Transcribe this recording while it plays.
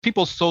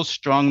people so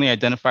strongly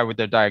identify with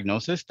their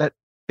diagnosis that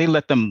they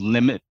let them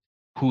limit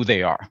who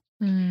they are.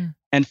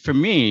 And for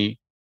me,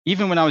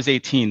 even when I was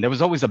 18, there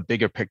was always a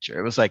bigger picture.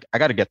 It was like, I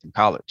got to get through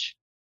college,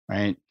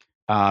 right?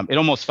 It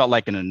almost felt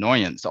like an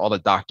annoyance, all the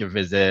doctor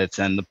visits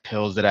and the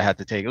pills that I had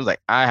to take. It was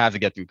like, I have to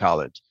get through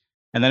college.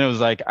 And then it was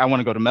like, I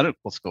want to go to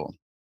medical school.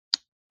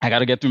 I got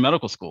to get through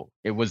medical school.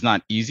 It was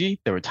not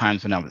easy. There were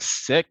times when I was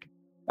sick.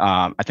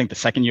 I think the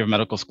second year of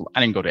medical school, I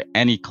didn't go to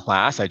any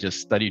class. I just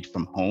studied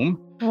from home,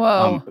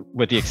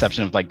 with the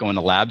exception of like going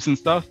to labs and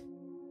stuff.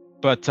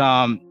 But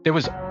there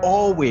was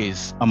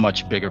always a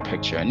much bigger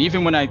picture. And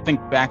even when I think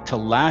back to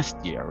last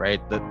year,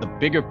 right, the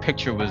bigger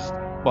picture was,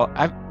 well,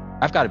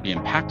 I've got to be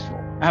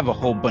impactful. I have a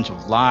whole bunch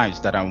of lives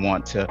that I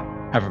want to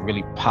have a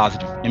really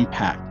positive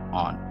impact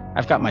on.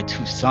 I've got my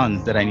 2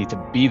 sons that I need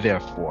to be there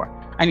for.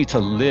 I need to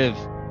live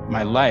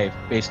my life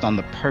based on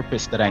the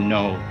purpose that I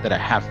know that I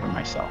have for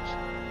myself,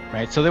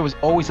 right? So there was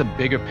always a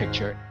bigger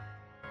picture.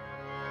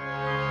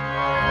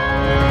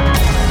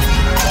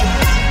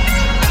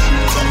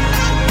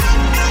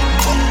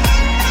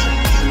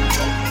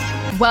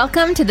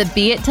 Welcome to the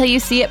Be It Till You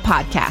See It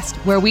podcast,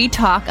 where we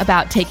talk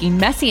about taking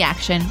messy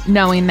action,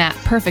 knowing that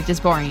perfect is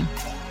boring.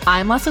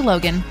 I'm Leslie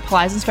Logan,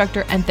 Pilates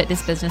instructor and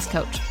fitness business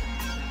coach.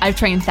 I've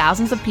trained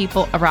thousands of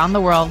people around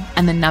the world,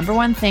 and the number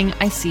one thing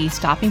I see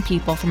stopping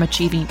people from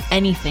achieving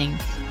anything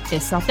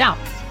is self-doubt.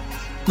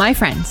 My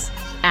friends,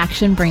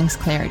 action brings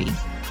clarity,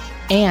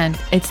 and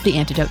it's the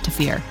antidote to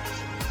fear.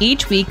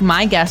 Each week,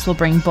 my guests will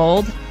bring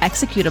bold,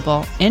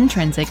 executable,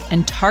 intrinsic,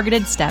 and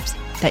targeted steps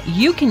that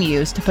you can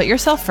use to put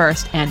yourself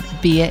first and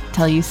be it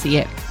till you see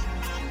it.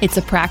 It's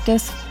a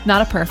practice,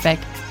 not a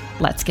perfect.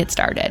 Let's get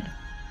started.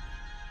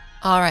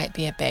 All right,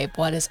 Be It Babe,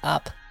 what is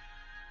up?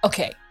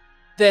 Okay,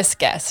 this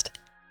guest,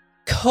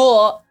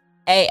 cool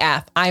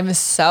AF. I'm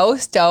so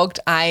stoked.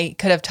 I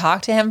could have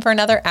talked to him for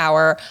another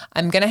hour.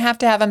 I'm going to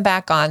have him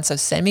back on. So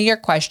send me your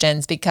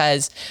questions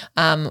because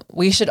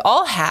we should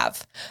all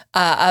have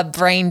a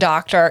brain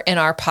doctor in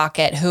our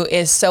pocket who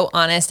is so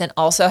honest and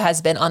also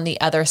has been on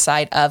the other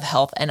side of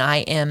health. And I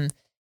am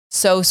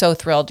so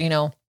thrilled. You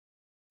know,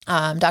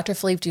 Dr.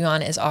 Philippe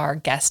Duan is our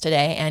guest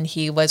today, and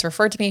he was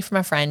referred to me from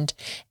a friend.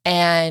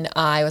 And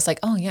I was like,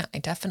 oh yeah,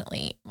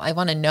 I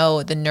want to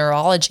know the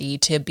neurology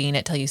to being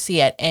it till you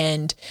see it.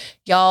 And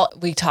y'all,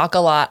 we talk a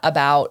lot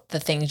about the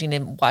things you need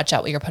to watch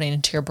out what you're putting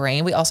into your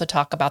brain. We also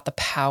talk about the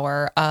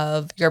power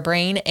of your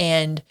brain.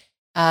 And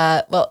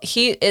well,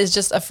 he is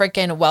just a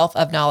freaking wealth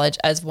of knowledge,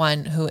 as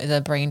one who is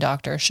a brain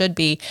doctor should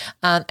be.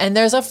 And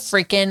there's a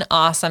freaking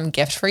awesome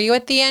gift for you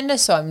at the end.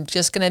 So I'm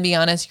just going to be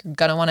honest, you're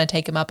going to want to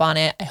take him up on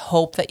it. I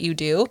hope that you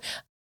do.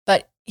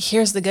 But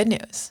here's the good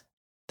news.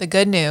 The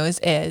good news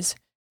is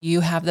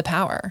you have the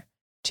power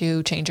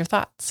to change your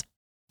thoughts.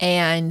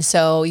 And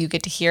so you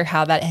get to hear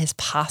how that is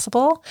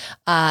possible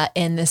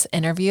in this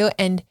interview.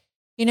 And,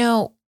 you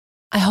know,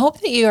 I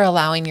hope that you are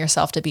allowing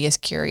yourself to be as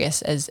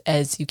curious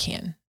as you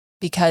can,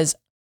 because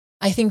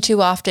I think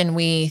too often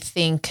we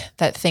think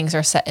that things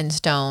are set in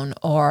stone,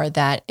 or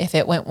that if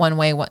it went one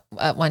way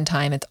at one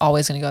time, it's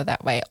always going to go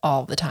that way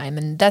all the time.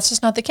 And that's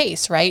just not the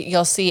case, right?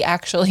 You'll see,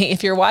 actually,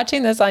 if you're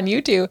watching this on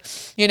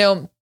YouTube, you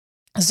know,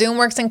 Zoom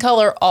works in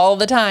color all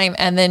the time.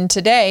 And then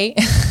today,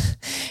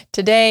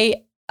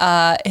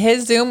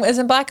 his Zoom is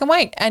in black and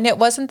white, and it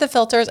wasn't the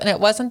filters and it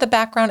wasn't the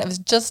background. It was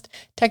just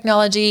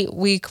technology.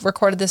 We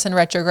recorded this in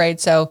retrograde.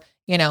 So,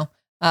 you know,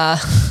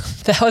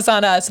 that was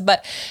on us.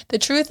 But the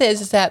truth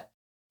is that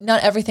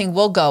not everything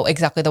will go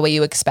exactly the way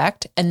you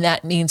expect. And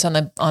that means on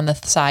the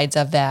sides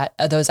of that,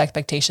 those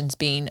expectations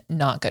being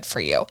not good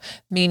for you.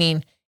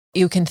 Meaning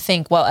you can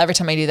think, well, every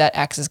time I do that,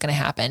 X is going to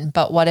happen.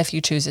 But what if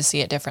you choose to see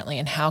it differently?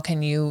 And how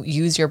can you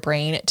use your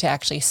brain to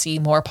actually see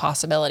more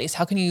possibilities?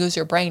 How can you use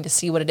your brain to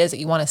see what it is that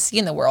you want to see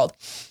in the world?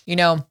 You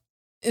know,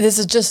 this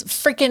is just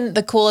freaking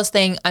the coolest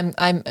thing. I'm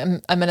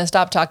going to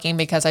stop talking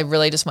because I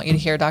really just want you to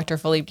hear Dr.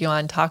 Philippe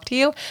Duan talk to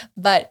you.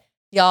 But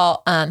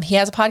y'all, he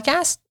has a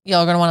podcast.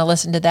 Y'all are going to want to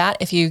listen to that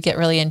if you get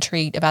really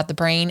intrigued about the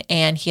brain.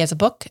 And he has a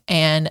book,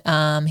 and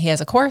he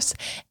has a course,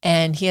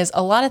 and he has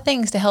a lot of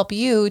things to help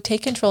you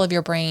take control of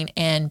your brain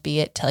and be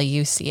it till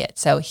you see it.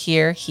 So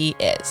here he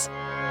is.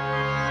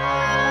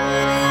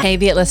 Hey,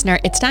 Be It listener,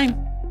 it's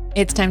time.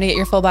 It's time to get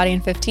your full body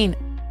in 15.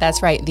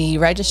 That's right. The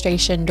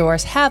registration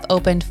doors have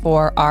opened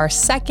for our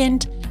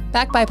second,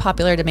 backed by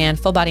popular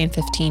demand, Full Body in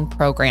 15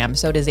 program.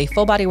 So it is a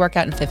full body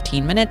workout in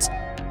 15 minutes.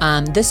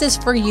 This is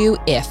for you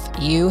if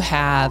you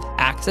have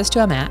access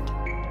to a mat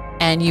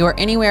and you are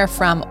anywhere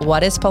from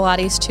what is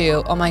Pilates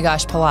to, oh my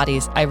gosh,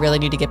 Pilates, I really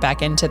need to get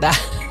back into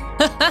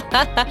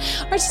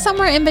that. Or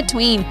somewhere in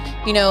between.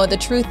 You know, the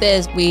truth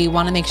is we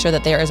want to make sure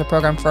that there is a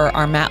program for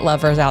our mat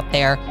lovers out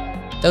there.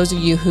 Those of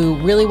you who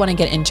really want to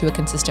get into a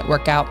consistent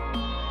workout,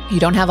 you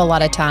don't have a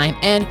lot of time,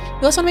 and you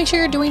also want to make sure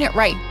you're doing it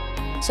right.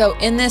 So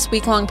in this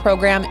week-long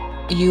program,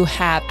 you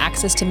have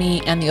access to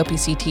me and the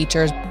OPC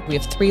teachers. We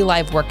have 3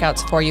 live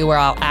workouts for you where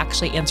I'll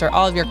actually answer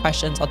all of your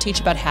questions. I'll teach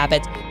you about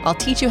habits. I'll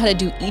teach you how to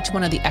do each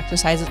one of the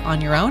exercises on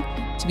your own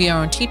to be your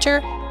own teacher.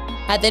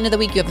 At the end of the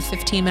week, you have a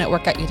 15-minute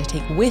workout you have to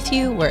take with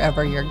you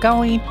wherever you're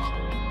going.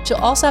 She'll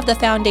also have the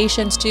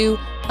foundations to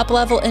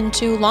up-level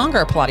into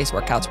longer Pilates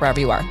workouts wherever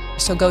you are.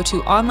 So go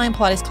to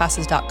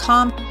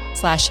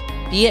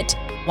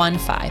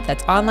onlinepilatesclasses.com/BEIT15.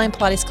 That's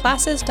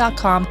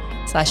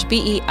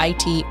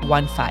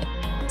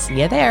onlinepilatesclasses.com/BEIT15.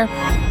 See you there.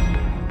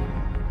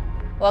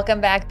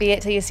 Welcome back, Be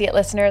It Till You See It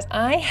listeners.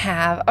 I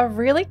have a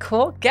really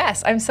cool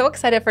guest. I'm so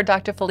excited for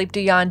Dr. Philippe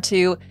Douillon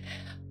to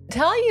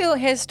tell you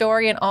his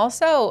story. And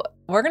also,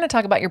 we're going to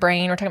talk about your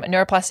brain. We're talking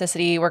about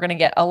neuroplasticity. We're going to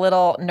get a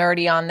little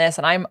nerdy on this.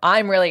 And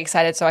I'm really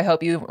excited. So I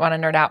hope you want to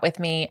nerd out with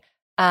me.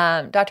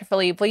 Dr.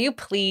 Philippe, will you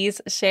please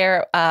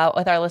share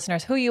with our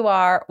listeners who you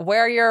are,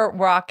 where you're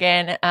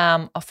rocking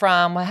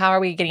from? How are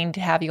we getting to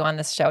have you on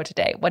this show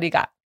today? What do you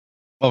got?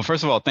 Well,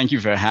 first of all, thank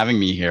you for having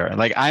me here.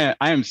 Like, I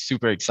am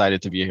super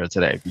excited to be here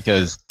today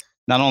because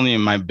not only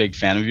am I a big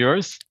fan of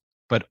yours,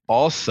 but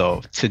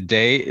also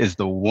today is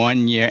the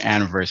 1-year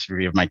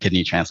anniversary of my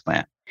kidney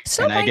transplant.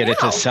 So and I get it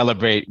to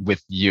celebrate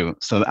with you.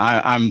 So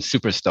I'm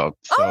super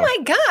stoked. So oh my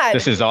God.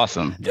 This is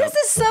awesome. This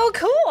is so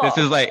cool. This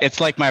is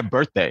it's like my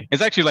birthday.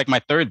 It's actually like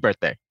my 3rd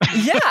birthday.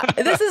 Yeah.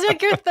 This is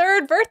like your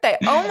 3rd birthday.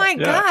 Oh my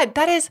God.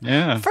 That is,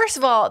 first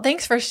of all,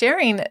 thanks for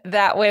sharing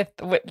that with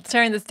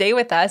sharing this day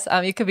with us.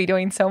 You could be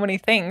doing so many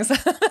things.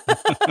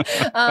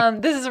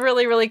 This is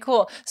really, really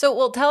cool. So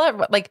we'll tell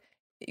everyone, like,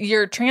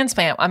 your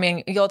transplant, I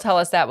mean, you'll tell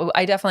us that, but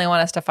I definitely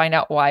want us to find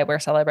out why we're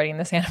celebrating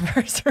this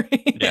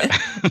anniversary. Yeah.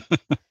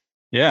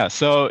 Yeah.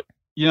 So,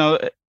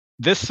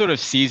 this sort of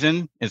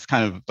season is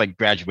kind of like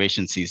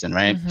graduation season,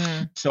 right?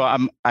 Mm-hmm. So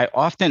I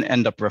often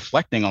end up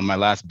reflecting on my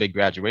last big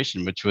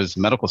graduation, which was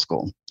medical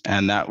school.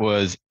 And that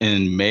was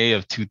in May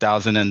of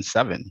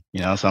 2007,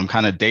 so I'm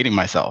kind of dating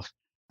myself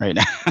right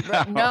now.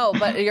 No,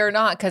 but you're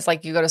not, because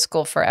like you go to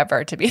school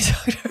forever to be a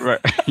doctor. Right.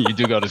 You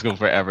do go to school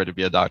forever to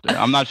be a doctor.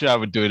 I'm not sure I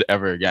would do it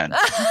ever again.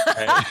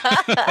 Right?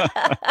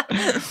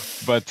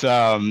 But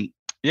so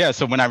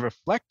when I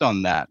reflect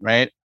on that,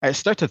 right, I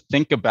start to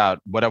think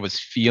about what I was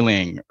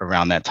feeling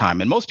around that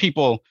time. And most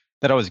people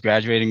that I was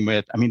graduating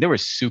with, I mean, they were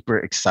super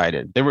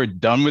excited. They were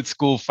done with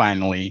school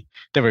finally.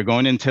 They were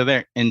going into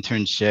their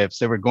internships.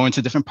 They were going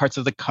to different parts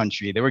of the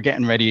country. They were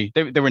getting ready.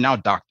 They were now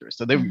doctors.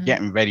 So they were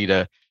getting ready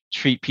to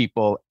treat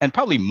people. And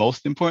probably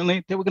most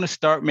importantly, they were going to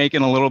start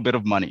making a little bit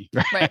of money.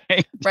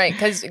 Right.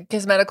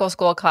 Because medical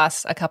school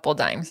costs a couple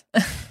dimes.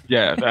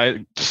 Yeah.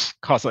 It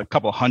costs a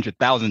couple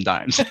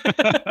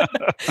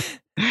 $100,000.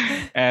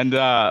 And,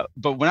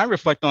 but when I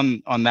reflect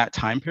on that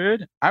time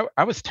period,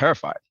 I was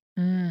terrified,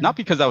 not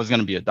because I was going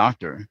to be a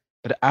doctor,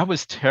 but I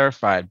was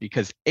terrified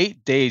because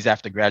 8 days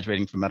after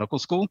graduating from medical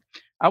school,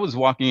 I was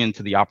walking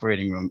into the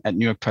operating room at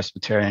New York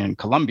Presbyterian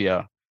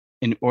Columbia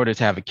in order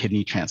to have a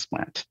kidney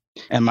transplant.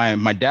 And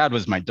my dad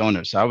was my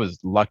donor. So I was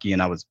lucky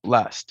and I was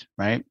blessed,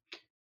 right?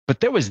 But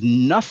there was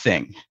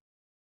nothing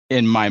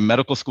in my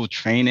medical school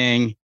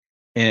training,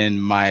 in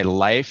my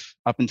life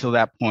up until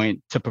that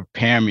point to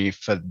prepare me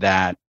for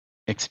that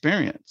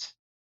experience.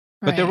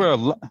 But there were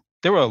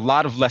a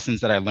lot of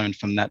lessons that I learned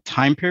from that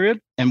time period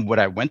and what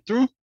I went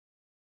through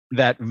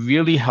that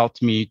really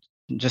helped me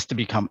just to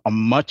become a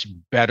much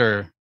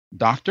better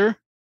doctor,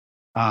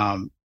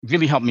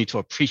 really helped me to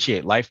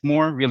appreciate life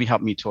more, really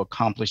helped me to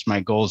accomplish my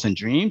goals and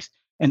dreams,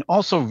 and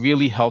also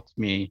really helped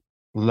me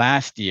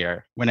last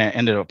year when I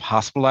ended up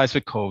hospitalized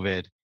with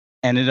COVID,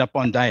 ended up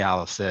on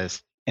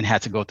dialysis, and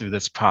had to go through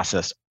this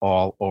process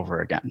all over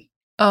again.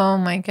 Oh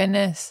my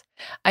goodness.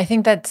 I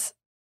think that's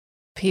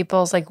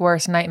people's like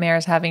worst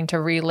nightmares, having to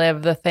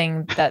relive the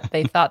thing that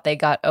they thought they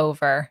got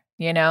over,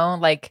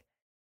 like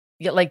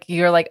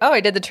you're like, oh, I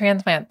did the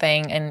transplant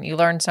thing and you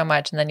learned so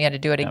much and then you had to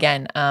do it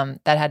again.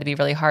 That had to be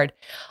really hard.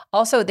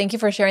 Also, thank you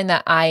for sharing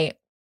that. I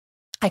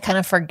kind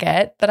of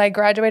forget that I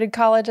graduated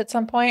college at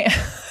some point.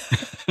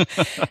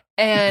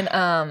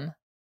 And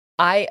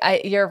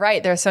you're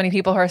right. There's so many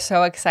people who are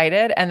so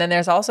excited. And then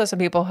there's also some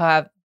people who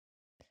have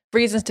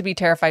reasons to be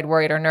terrified,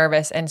 worried, or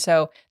nervous. And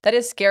so that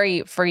is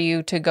scary for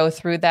you to go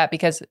through that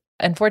because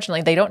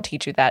unfortunately they don't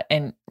teach you that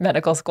in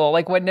medical school.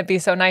 Like, wouldn't it be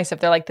so nice if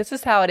they're like, this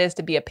is how it is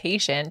to be a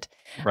patient?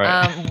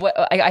 Right.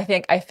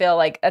 I feel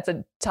like that's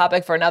a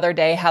topic for another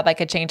day, how that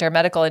could change our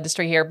medical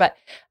industry here. But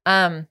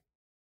so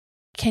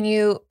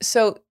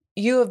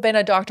you have been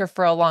a doctor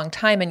for a long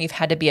time and you've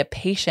had to be a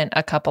patient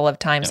a couple of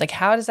times. Like,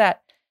 how has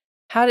that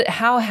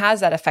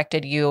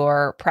affected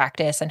your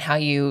practice and how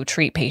you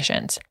treat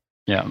patients?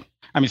 Yeah.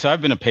 I mean, so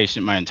I've been a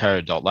patient my entire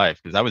adult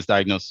life because I was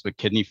diagnosed with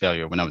kidney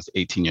failure when I was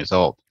 18 years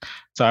old.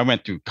 So I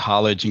went through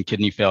college in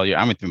kidney failure.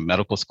 I went through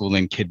medical school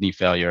in kidney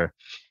failure.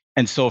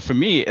 And so for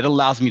me, it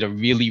allows me to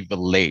really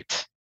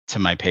relate to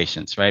my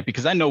patients, right?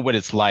 Because I know what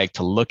it's like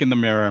to look in the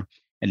mirror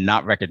and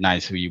not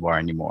recognize who you are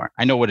anymore.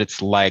 I know what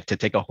it's like to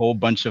take a whole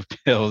bunch of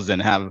pills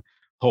and have a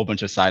whole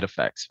bunch of side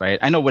effects, right?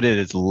 I know what it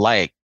is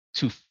like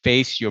to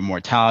face your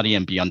mortality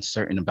and be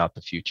uncertain about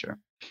the future.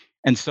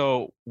 And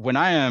so when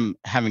I am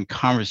having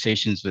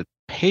conversations with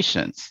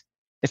patients,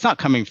 it's not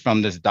coming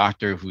from this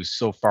doctor who's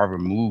so far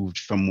removed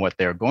from what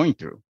they're going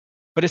through,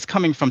 but it's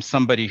coming from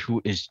somebody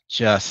who is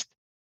just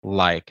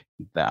like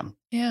them.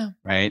 Yeah.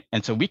 Right.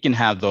 And so we can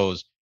have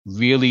those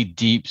really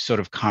deep sort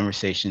of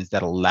conversations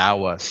that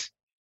allow us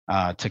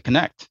to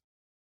connect.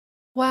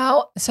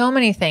 Wow. So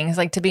many things,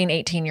 like to be an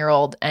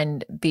 18-year-old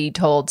and be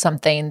told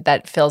something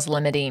that feels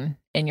limiting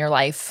in your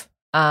life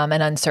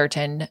and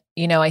uncertain.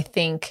 I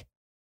think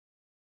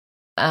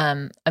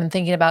I'm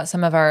thinking about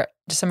some of our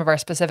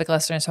specific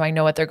listeners, so I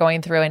know what they're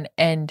going through,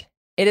 and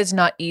it is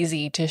not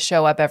easy to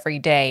show up every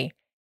day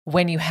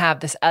when you have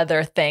this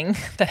other thing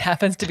that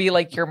happens to be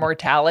like your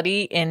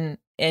mortality in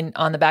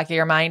on the back of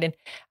your mind. And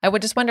I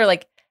would just wonder,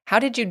 like, how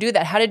did you do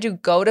that? How did you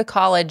go to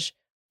college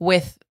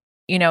with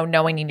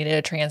knowing you needed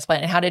a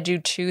transplant? And how did you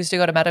choose to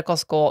go to medical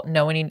school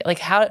knowing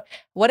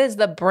what is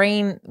the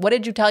brain? What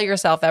did you tell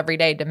yourself every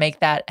day to make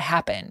that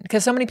happen?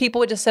 Because so many people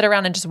would just sit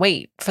around and just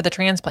wait for the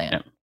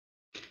transplant.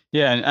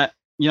 Yeah. And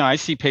I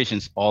see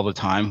patients all the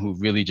time who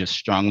really just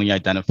strongly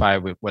identify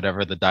with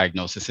whatever the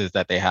diagnosis is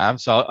that they have.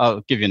 So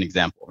I'll give you an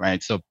example,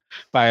 right? So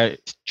by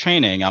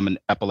training, I'm an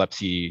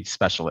epilepsy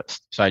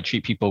specialist. So I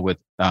treat people with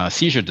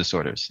seizure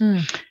disorders.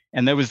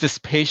 And there was this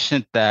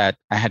patient that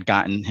I had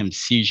gotten him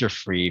seizure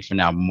free for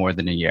now more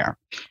than a year.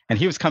 And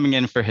he was coming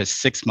in for his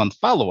 6-month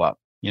follow-up,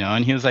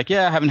 and he was like,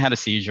 yeah, I haven't had a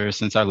seizure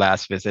since our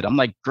last visit. I'm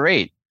like,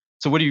 great.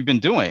 So what have you been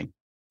doing?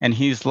 And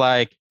he's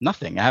like,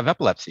 nothing. I have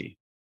epilepsy.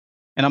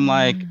 And I'm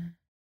like,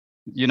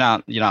 you're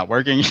not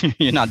working.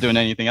 You're not doing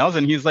anything else.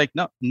 And he's like,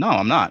 no,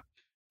 I'm not.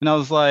 And I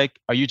was like,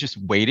 are you just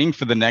waiting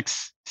for the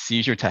next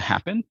seizure to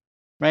happen?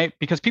 Right?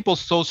 Because people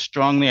so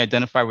strongly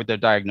identify with their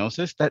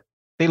diagnosis that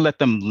they let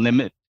them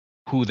limit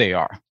who they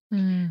are.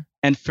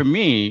 And for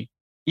me,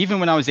 even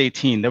when I was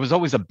 18, there was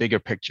always a bigger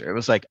picture. It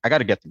was like, I got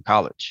to get through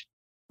college,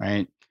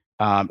 right?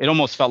 It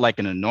almost felt like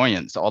an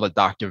annoyance, all the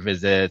doctor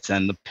visits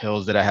and the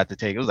pills that I had to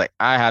take. It was like,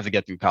 I have to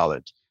get through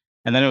college.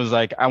 And then it was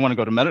like, I want to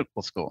go to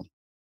medical school.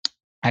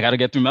 I got to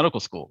get through medical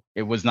school.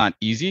 It was not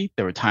easy.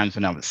 There were times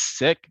when I was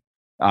sick.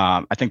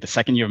 I think the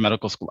second year of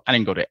medical school, I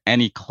didn't go to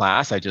any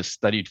class. I just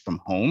studied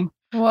from home,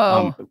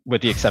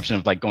 with the exception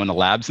of like going to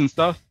labs and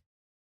stuff.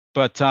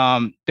 But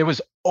there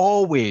was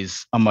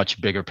always a much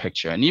bigger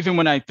picture. And even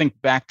when I think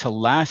back to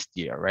last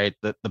year, right,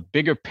 the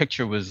bigger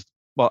picture was,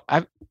 well,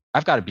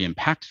 I've got to be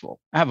impactful.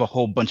 I have a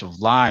whole bunch of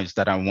lives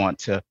that I want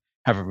to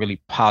have a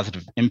really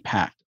positive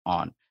impact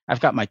on. I've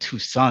got my 2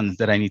 sons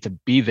that I need to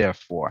be there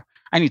for.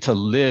 I need to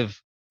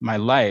live my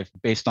life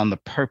based on the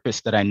purpose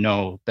that I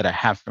know that I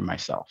have for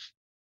myself,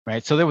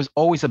 right? So there was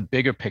always a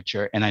bigger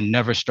picture, and I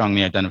never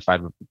strongly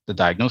identified what the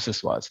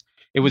diagnosis was.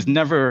 It was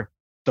never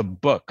the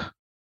book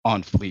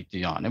on Philippe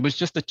Dion. It was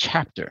just a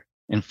chapter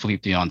in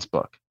Philippe Dion's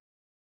book.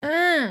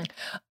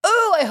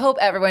 Oh, I hope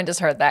everyone just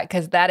heard that,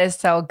 because that is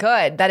so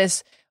good.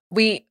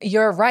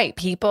 You're right.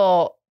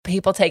 People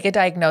take a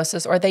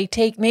diagnosis, or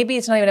maybe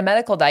it's not even a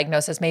medical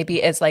diagnosis.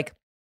 Maybe it's like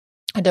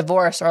a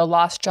divorce or a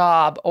lost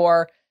job,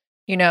 or,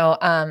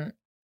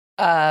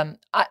 I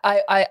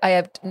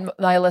have,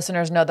 my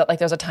listeners know that like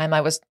there's a time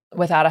I was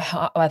without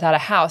a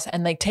house,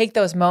 and they take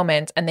those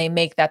moments and they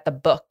make that the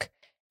book.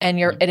 And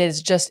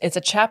it's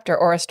a chapter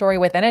or a story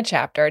within a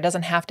chapter. It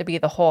doesn't have to be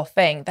the whole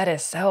thing. That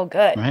is so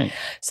good. Right.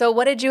 So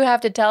what did you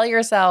have to tell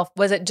yourself?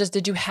 Was it just,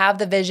 did you have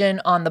the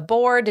vision on the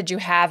board? Did you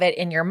have it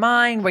in your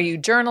mind? Were you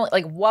journaling?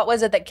 Like, what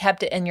was it that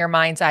kept it in your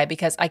mind's eye?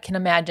 Because I can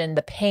imagine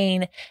the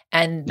pain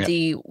and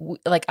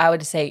I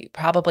would say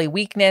probably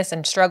weakness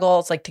and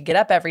struggles, like to get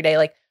up every day.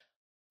 Like,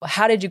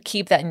 how did you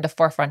keep that in the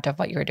forefront of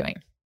what you were doing?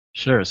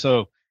 Sure.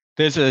 So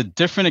there's a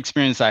different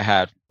experience I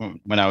had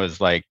when I was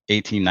like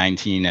 18,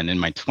 19 and in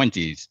my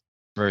 20s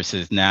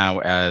versus now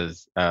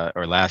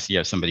or last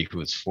year, somebody who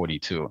was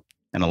 42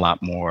 and a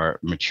lot more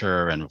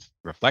mature and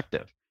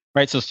reflective,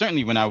 right? So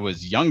certainly when I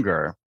was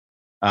younger,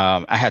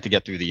 I had to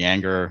get through the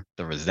anger,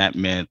 the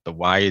resentment, the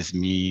why is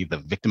me, the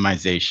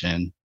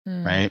victimization,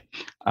 right?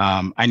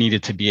 I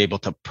needed to be able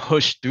to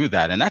push through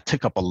that. And that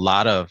took up a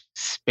lot of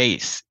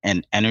space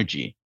and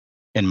energy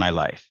in my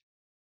life.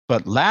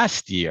 But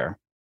last year,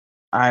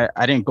 I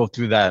didn't go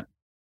through that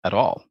at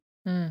all,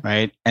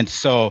 right? And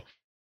so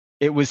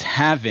it was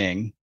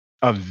having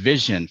a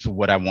vision for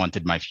what I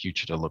wanted my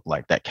future to look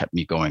like that kept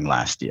me going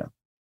last year,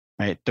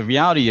 right? The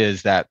reality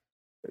is that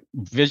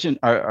vision,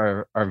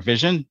 our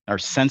vision, our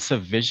sense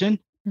of vision,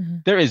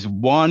 there is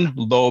one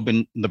lobe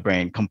in the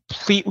brain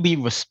completely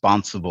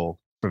responsible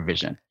for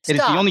vision. It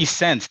is the only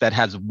sense that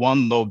has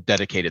one lobe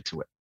dedicated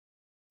to it,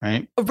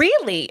 right?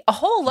 Really? A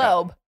whole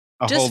lobe?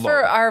 Yeah. Just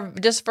for our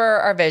vision.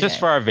 Just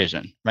for our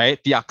vision, right?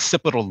 The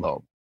occipital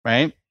lobe,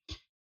 right?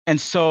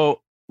 And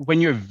so when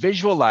you're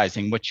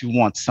visualizing what you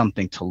want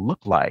something to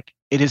look like,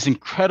 it is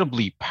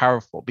incredibly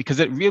powerful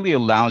because it really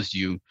allows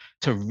you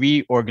to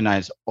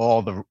reorganize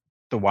all the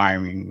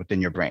wiring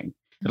within your brain.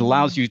 It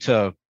allows you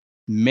to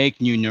make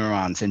new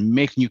neurons and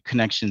make new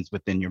connections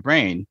within your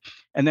brain.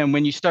 And then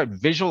when you start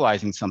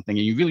visualizing something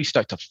and you really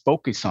start to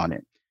focus on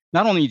it,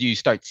 not only do you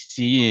start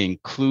seeing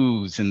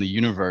clues in the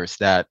universe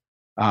that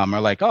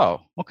are like,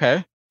 oh,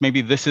 okay,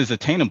 maybe this is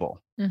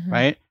attainable,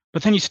 right?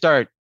 But then you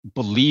start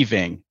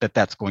believing that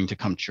that's going to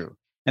come true.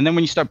 And then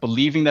when you start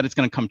believing that it's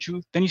going to come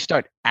true, then you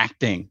start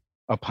acting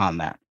upon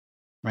that,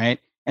 right?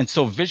 And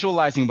so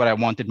visualizing what I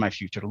wanted my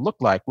future to look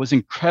like was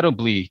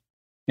incredibly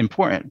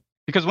important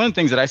because one of the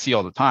things that I see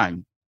all the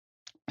time,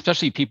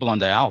 especially people on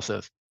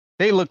dialysis,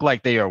 they look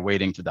like they are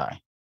waiting to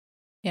die.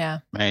 Yeah.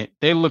 Right.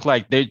 They look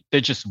like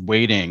they're just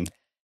waiting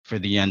for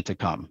the end to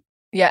come.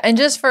 Yeah. And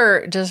just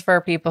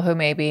for people who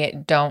maybe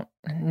don't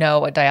know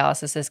what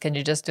dialysis is, can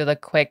you just do the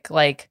quick,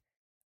 like,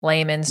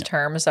 layman's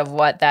terms of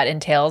what that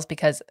entails?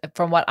 Because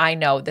from what I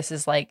know, this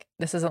isn't like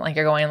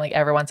you're going like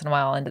every once in a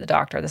while into the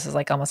doctor. This is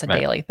like almost a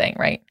daily thing,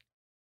 right?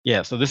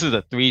 Yeah. So this is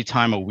a 3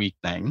 times a week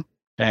thing.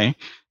 Okay.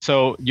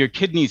 So your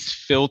kidneys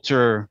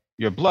filter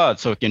your blood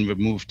so it can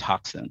remove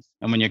toxins.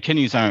 And when your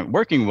kidneys aren't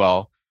working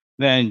well,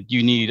 then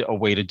you need a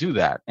way to do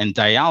that. And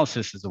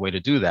dialysis is a way to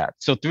do that.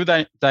 So through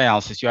that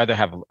dialysis, you either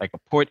have like a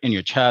port in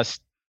your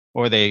chest,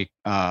 or they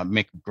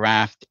make a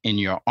graft in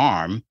your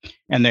arm,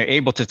 and they're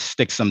able to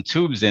stick some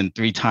tubes in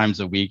 3 times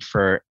a week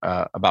for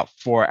about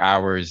 4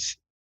 hours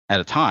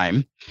at a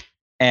time.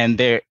 And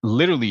they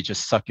literally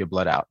just suck your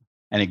blood out.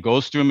 And it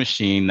goes through a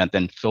machine that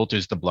then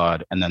filters the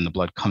blood, and then the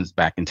blood comes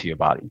back into your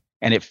body.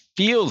 And it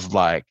feels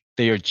like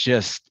they are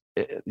just,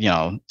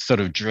 sort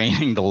of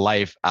draining the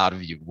life out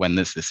of you when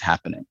this is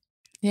happening.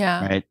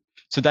 Yeah. Right.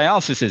 So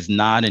dialysis is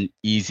not an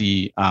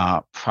easy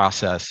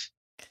process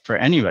for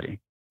anybody.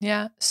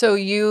 Yeah. So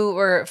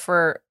during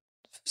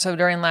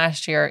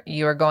last year,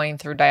 you were going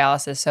through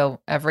dialysis.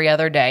 So every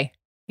other day,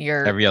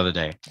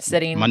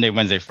 sitting Monday,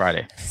 Wednesday,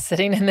 Friday,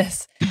 sitting in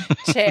this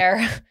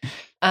chair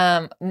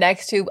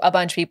next to a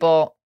bunch of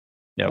people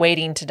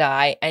waiting to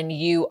die. And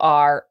you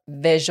are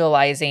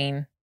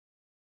visualizing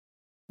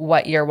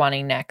what you're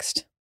wanting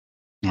next.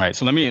 All right.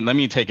 So let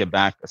me take it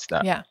back a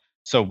step. Yeah.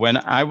 So when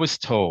I was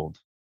told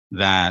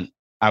that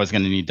I was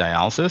going to need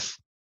dialysis,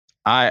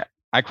 I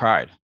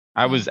cried.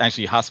 I was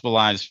actually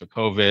hospitalized for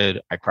COVID.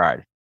 I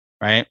cried,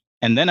 right?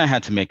 And then I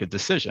had to make a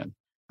decision.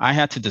 I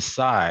had to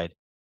decide,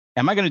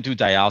 am I going to do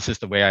dialysis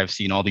the way I've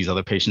seen all these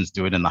other patients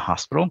do it in the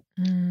hospital?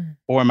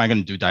 Or am I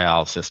going to do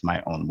dialysis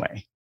my own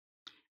way?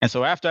 And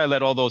so after I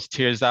let all those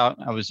tears out,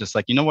 I was just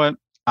like, you know what?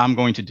 I'm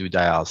going to do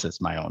dialysis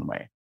my own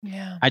way.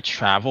 Yeah. I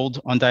traveled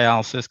on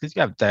dialysis because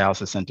you have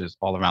dialysis centers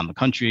all around the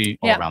country,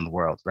 all around the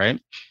world, right?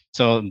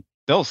 So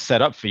they'll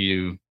set up for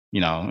you,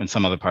 in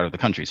some other part of the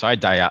country. So I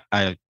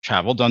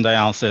traveled on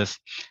dialysis.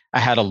 I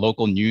had a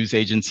local news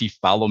agency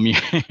follow me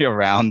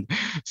around.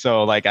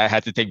 So like I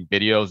had to take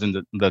videos in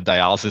the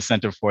dialysis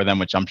center for them,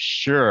 which I'm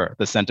sure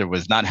the center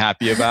was not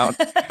happy about.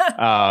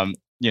 I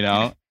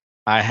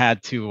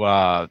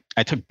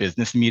took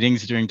business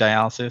meetings during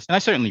dialysis, and I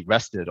certainly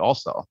rested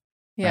also.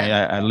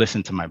 Yeah. I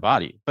listened to my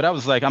body, but I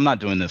was like, I'm not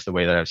doing this the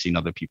way that I've seen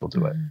other people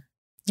do it.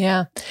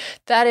 Yeah,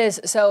 that is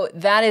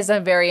a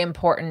very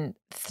important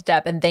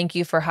step. And thank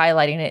you for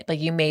highlighting it. Like,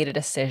 you made a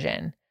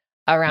decision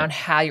around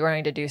how you're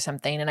going to do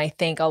something. And I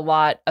think a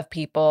lot of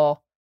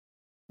people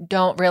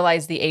don't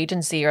realize the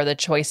agency or the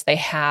choice they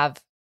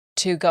have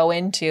to go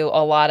into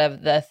a lot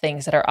of the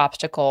things that are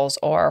obstacles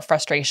or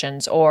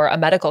frustrations or a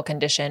medical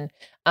condition.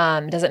 I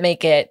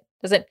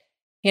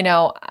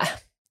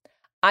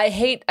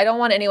don't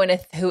want anyone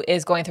who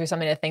is going through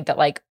something to think that,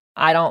 like,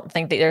 I don't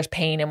think that there's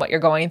pain in what you're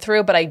going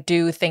through, but I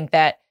do think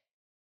that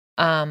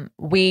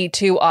we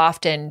too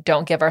often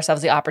don't give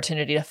ourselves the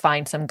opportunity to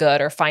find some good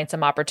or find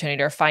some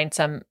opportunity or find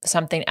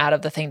something out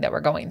of the thing that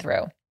we're going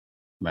through.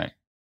 Right.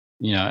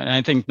 And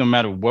I think no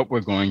matter what we're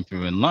going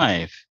through in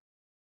life,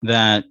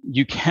 that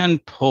you can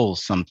pull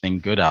something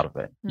good out of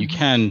it. You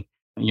can,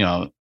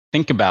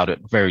 think about it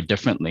very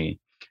differently.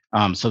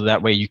 So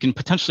that way you can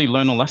potentially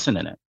learn a lesson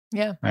in it.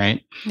 Yeah.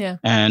 Right. Yeah.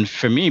 And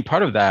for me,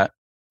 part of that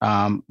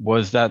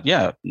was that,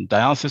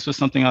 dialysis was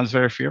something I was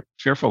very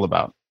fearful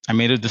about. I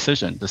made a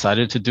decision,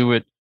 decided to do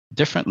it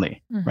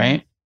differently.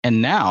 Right.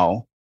 And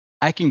now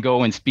I can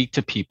go and speak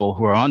to people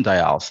who are on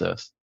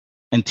dialysis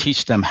and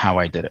teach them how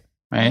I did it.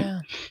 Right. Yeah.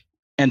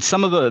 And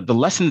some of the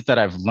lessons that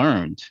I've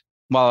learned,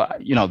 well,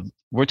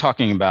 we're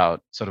talking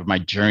about sort of my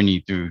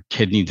journey through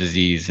kidney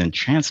disease and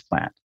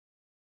transplant,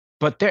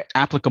 but they're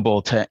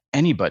applicable to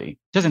anybody.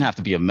 It doesn't have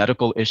to be a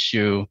medical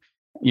issue.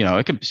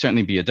 It could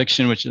certainly be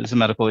addiction, which is a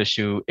medical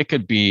issue. It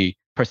could be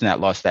person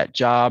that lost that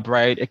job,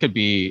 right? It could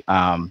be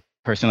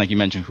person, like you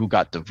mentioned, who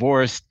got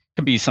divorced. It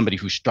could be somebody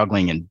who's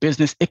struggling in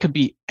business. It could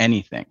be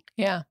anything.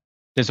 Yeah.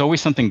 There's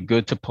always something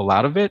good to pull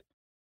out of it,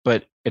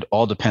 but it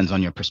all depends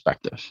on your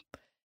perspective.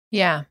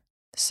 Yeah.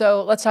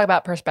 So let's talk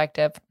about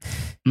perspective.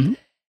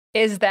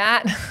 Is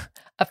that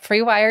a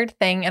pre-wired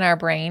thing in our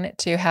brain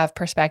to have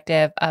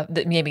perspective?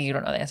 Maybe you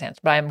don't know the answer,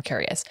 but I'm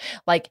curious.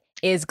 Like,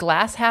 is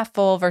glass half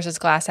full versus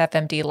glass half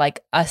empty like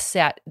a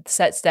set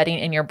setting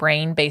in your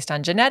brain based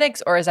on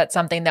genetics, or is that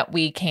something that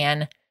we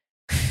can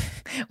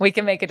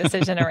make a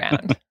decision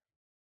around?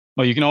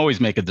 Well, you can always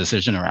make a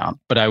decision around,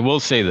 but I will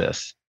say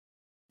this: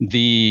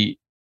 the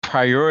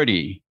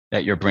priority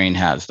that your brain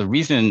has,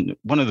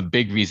 one of the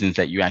big reasons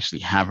that you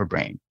actually have a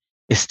brain,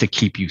 is to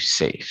keep you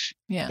safe.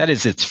 Yeah. That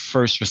is its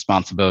first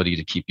responsibility,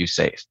 to keep you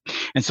safe.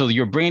 And so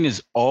your brain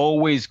is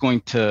always going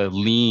to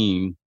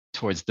lean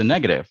towards the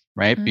negative,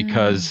 right?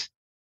 Because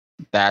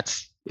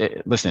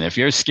listen, if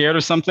you're scared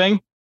of something,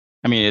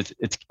 I mean,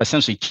 it's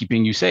essentially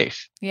keeping you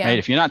safe, right?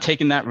 If you're not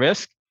taking that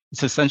risk,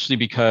 it's essentially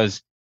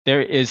because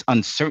there is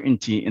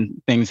uncertainty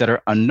in things that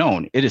are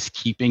unknown. It is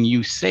keeping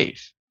you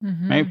safe.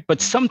 right?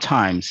 But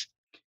sometimes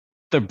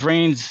the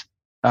brain's,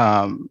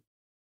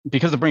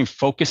 because the brain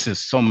focuses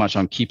so much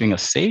on keeping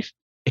us safe,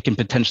 it can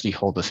potentially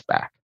hold us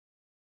back.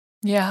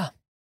 Yeah.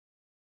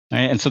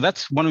 Right? And so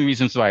that's one of the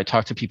reasons why I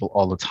talk to people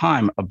all the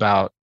time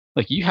about,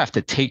 like, you have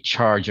to take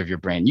charge of your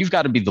brain. You've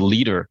got to be the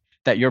leader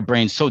that your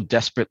brain so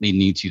desperately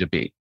needs you to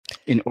be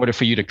in order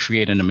for you to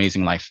create an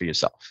amazing life for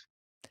yourself.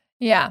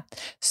 Yeah.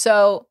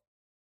 So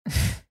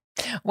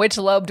which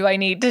lobe do I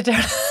need to do?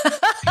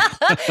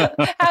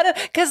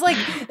 Because like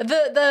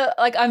the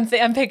like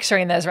I'm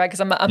picturing this, right? Because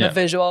I'm a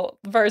visual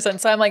person.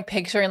 So I'm like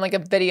picturing like a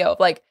video of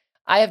like,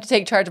 I have to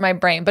take charge of my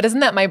brain, but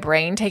isn't that my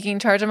brain taking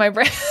charge of my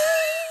brain?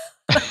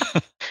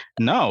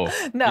 No.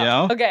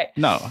 Okay.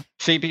 No.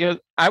 See, because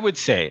I would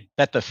say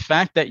that the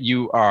fact that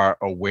you are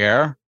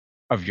aware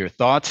of your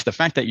thoughts, the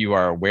fact that you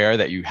are aware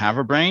that you have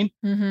a brain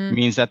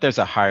means that there's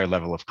a higher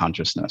level of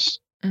consciousness.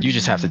 You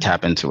just have to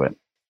tap into it.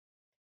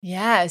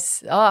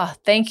 Yes. Oh,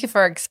 thank you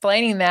for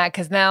explaining that.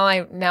 Cause now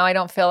I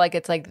don't feel like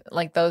it's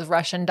like those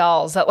Russian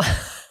dolls that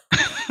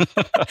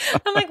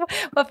I'm like,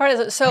 what part is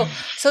it? So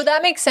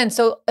that makes sense.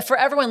 So for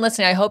everyone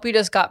listening, I hope you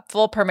just got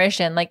full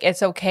permission. Like,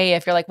 it's okay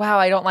if you're like, wow,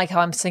 I don't like how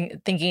I'm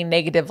thinking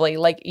negatively.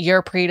 Like,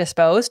 you're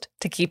predisposed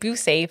to keep you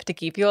safe, to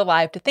keep you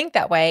alive, to think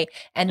that way.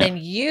 And then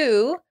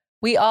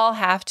we all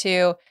have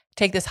to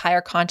take this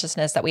higher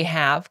consciousness that we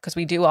have, because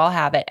we do all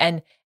have it,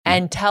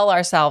 and tell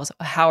ourselves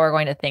how we're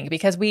going to think,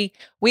 because we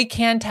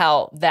can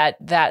tell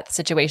that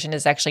situation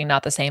is actually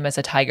not the same as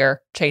a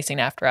tiger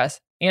chasing after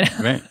us, you know?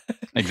 Right.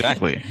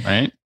 Exactly.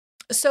 Right.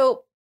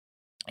 So,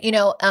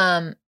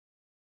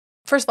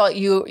 first of all,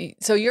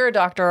 you're a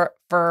doctor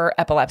for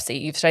epilepsy.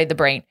 You've studied the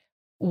brain.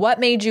 What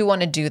made you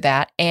want to do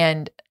that?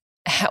 And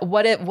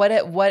what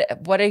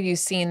have you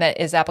seen that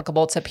is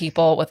applicable to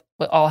people with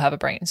all have a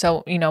brain?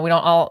 So, we don't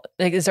all,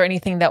 like, is there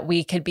anything that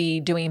we could be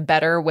doing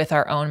better with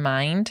our own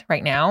mind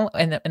right now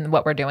in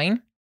what we're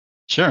doing?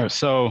 Sure.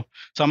 So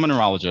I'm a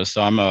neurologist.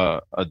 So I'm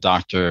a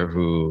doctor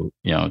who,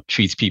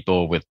 treats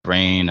people with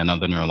brain and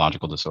other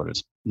neurological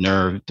disorders,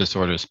 nerve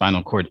disorders,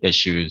 spinal cord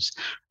issues.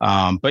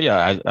 But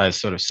yeah, I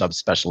sort of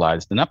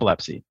subspecialized in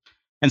epilepsy.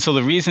 And so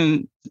the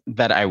reason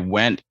that I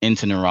went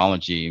into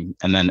neurology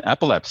and then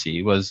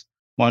epilepsy was,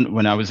 one,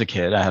 when I was a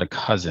kid, I had a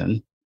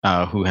cousin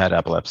who had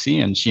epilepsy,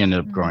 and she ended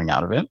up growing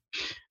out of it.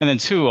 And then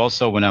two,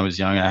 also when I was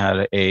young, I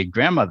had a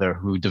grandmother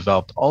who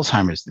developed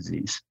Alzheimer's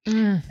disease.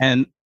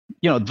 And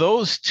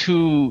those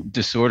two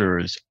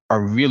disorders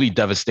are really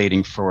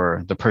devastating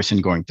for the person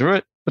going through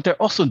it, but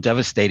they're also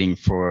devastating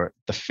for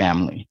the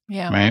family.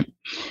 Yeah. Right.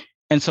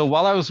 And so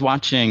while I was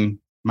watching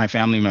my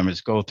family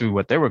members go through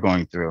what they were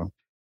going through,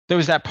 there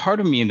was that part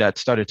of me that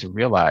started to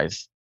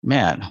realize,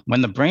 man,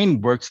 when the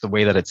brain works the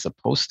way that it's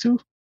supposed to,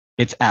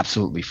 it's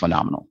absolutely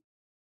phenomenal.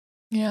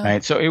 Yeah.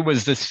 Right. So it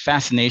was this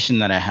fascination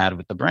that I had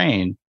with the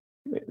brain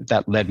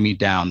that led me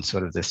down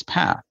sort of this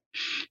path.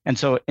 And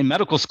so in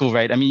medical school,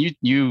 right, I mean,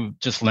 you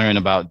just learn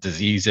about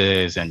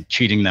diseases and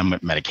treating them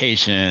with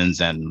medications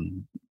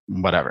and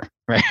whatever,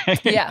 right?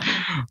 Yeah.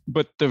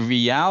 But the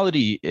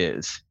reality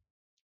is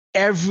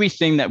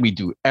everything that we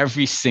do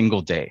every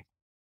single day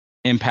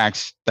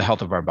impacts the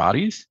health of our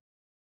bodies.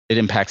 It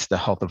impacts the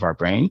health of our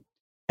brain,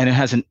 and it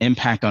has an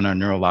impact on our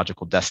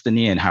neurological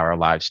destiny and how our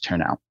lives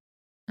turn out.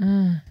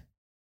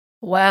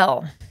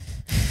 Well,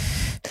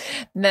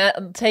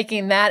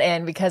 taking that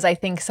in, because I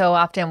think so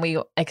often we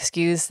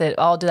excuse that,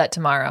 I'll do that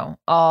tomorrow.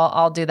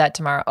 I'll do that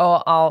tomorrow.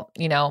 Oh, I'll,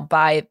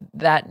 buy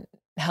that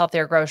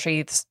healthier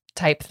groceries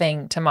type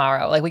thing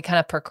tomorrow. Like, we kind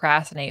of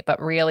procrastinate,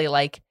 but really,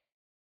 like,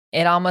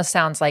 it almost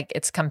sounds like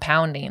it's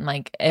compounding.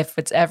 Like, if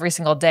it's every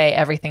single day,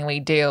 everything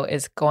we do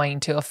is going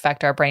to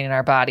affect our brain and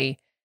our body,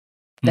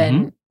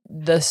 then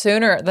the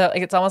sooner,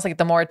 it's almost like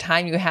the more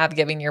time you have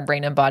giving your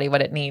brain and body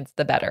what it needs,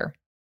 the better.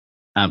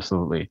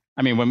 Absolutely.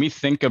 I mean, when we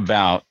think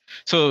about,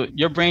 so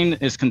your brain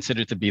is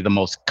considered to be the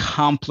most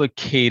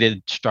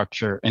complicated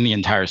structure in the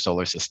entire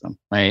solar system,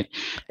 right?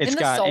 It's in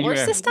the solar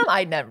system?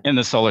 In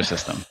the solar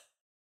system,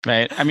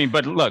 right? I mean,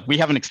 but look, we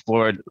haven't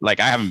explored,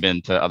 like, I haven't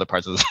been to other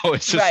parts of the solar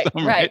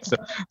system, right? So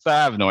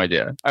I have no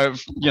idea.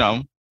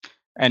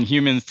 And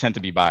humans tend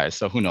to be biased.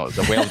 So who knows?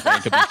 A whale's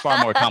brain could be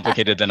far more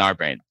complicated than our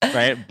brain,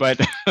 right?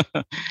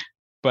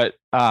 But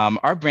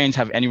our brains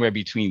have anywhere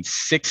between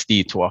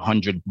 60 to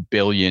 100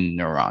 billion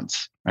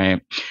neurons,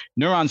 right?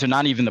 Neurons are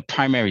not even the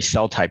primary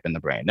cell type in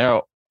the brain. There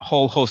are a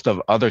whole host of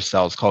other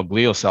cells called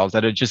glial cells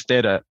that are just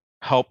there to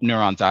help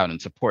neurons out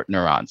and support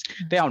neurons.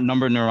 They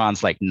outnumber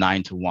neurons like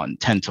 9 to 1,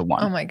 10 to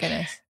 1. Oh my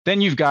goodness. Then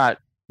you've got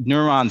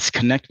neurons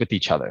connect with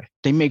each other.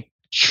 They make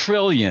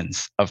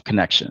trillions of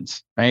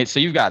connections, right? So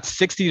you've got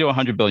 60 to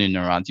 100 billion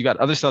neurons. You got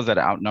other cells that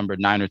are outnumbered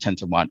 9 or 10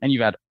 to 1, and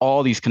you've had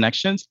all these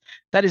connections.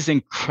 That is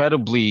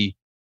incredibly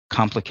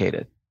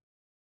complicated,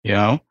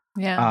 Yeah.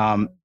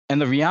 And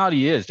the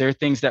reality is there are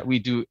things that we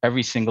do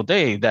every single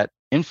day that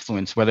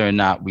influence whether or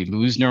not we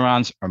lose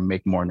neurons or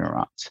make more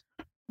neurons.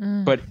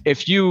 But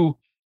if you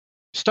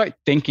start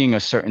thinking a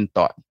certain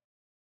thought,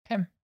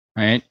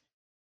 right?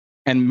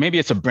 And maybe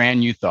it's a brand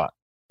new thought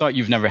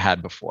you've never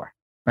had before,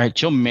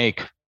 right? You'll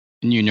make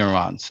new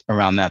neurons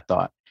around that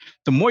thought.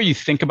 The more you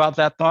think about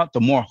that thought,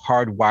 the more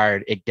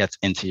hardwired it gets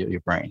into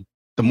your brain,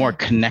 the more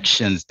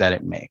connections that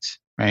it makes,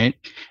 right?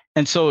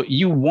 And so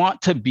you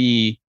want to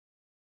be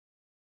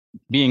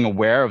being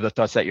aware of the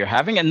thoughts that you're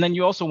having. And then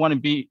you also want to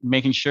be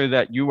making sure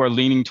that you are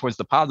leaning towards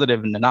the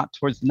positive and not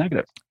towards the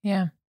negative.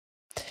 Yeah.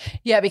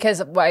 Yeah,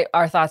 because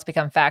our thoughts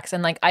become facts.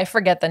 And like, I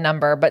forget the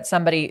number, but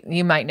somebody,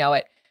 you might know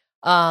it.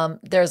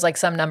 There's like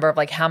some number of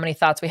like how many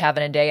thoughts we have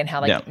in a day and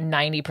how like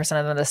 90% of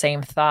them are the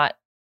same thought.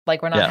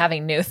 Like we're not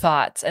having new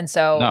thoughts. And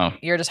so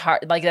you're just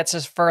that's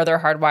just further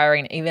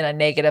hardwiring even a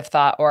negative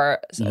thought or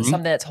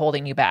something that's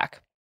holding you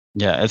back.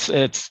 Yeah,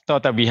 it's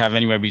thought that we have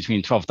anywhere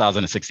between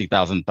 12,000 and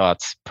 60,000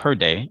 thoughts per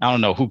day. I don't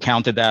know who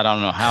counted that. I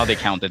don't know how they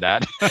counted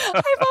that. I've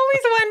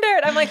always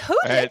wondered. I'm like, who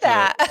did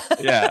that?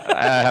 So,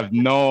 I have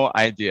no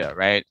idea,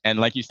 right? And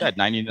like you said,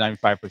 90 to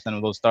 95%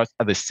 of those thoughts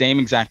are the same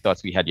exact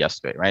thoughts we had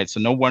yesterday, right? So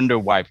no wonder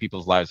why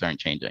people's lives aren't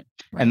changing.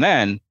 Right. And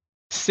then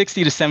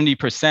 60 to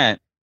 70%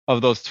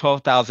 of those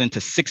 12,000 to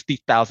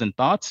 60,000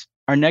 thoughts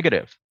are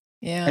negative.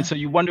 Yeah. And so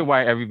you wonder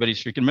why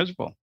everybody's freaking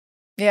miserable.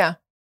 Yeah.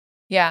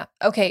 Yeah.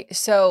 Okay.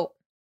 So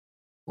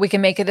we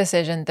can make a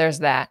decision. There's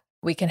that.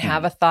 We can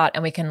have a thought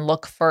and we can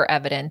look for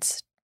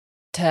evidence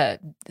to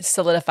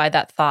solidify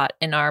that thought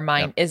in our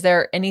mind. Is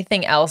there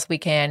anything else we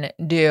can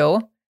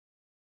do?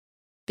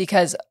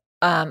 Because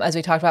as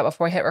we talked about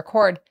before we hit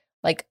record,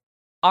 like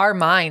our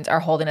minds are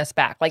holding us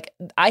back. Like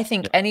I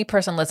think any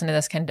person listening to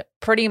this can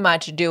pretty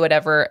much do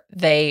whatever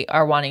they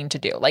are wanting to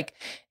do. Like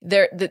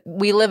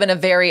we live in a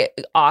very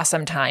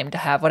awesome time to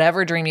have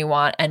whatever dream you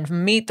want and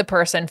meet the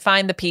person,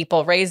 find the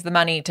people, raise the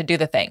money to do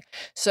the thing.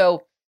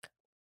 So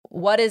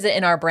what is it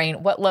in our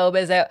brain? What lobe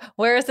is it?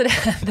 Where is it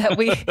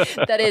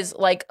that is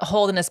like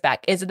holding us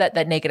back? Is it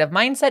that negative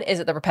mindset? Is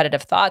it the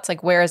repetitive thoughts?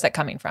 Like where is that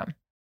coming from?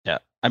 Yeah.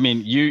 I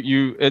mean,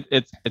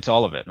 it's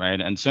all of it,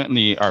 right? And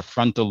certainly our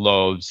frontal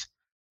lobes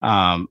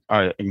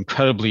are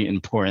incredibly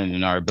important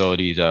in our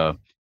ability to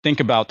think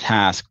about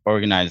tasks,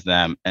 organize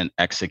them, and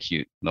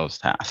execute those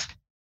tasks,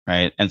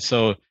 right? And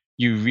so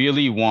you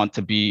really want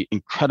to be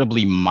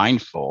incredibly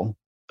mindful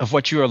of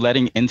what you are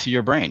letting into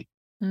your brain.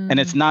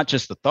 And it's not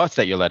just the thoughts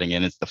that you're letting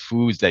in, it's the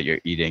foods that you're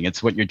eating,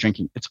 it's what you're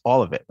drinking, it's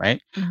all of it,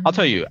 right? I'll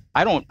tell you,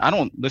 I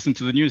don't listen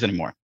to the news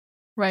anymore.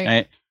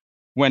 Right.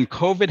 When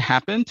COVID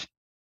happened,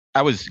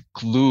 I was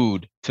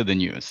glued to the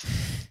news.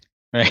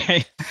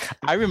 Right.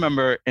 I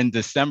remember in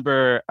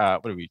December,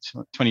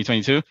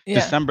 2022? Yeah.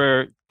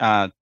 December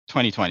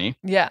 2020.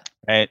 Yeah.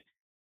 Right.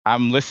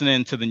 I'm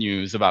listening to the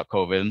news about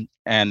COVID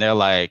and they're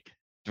like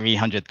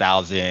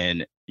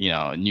 300,000,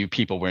 new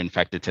people were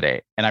infected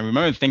today. And I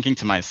remember thinking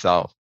to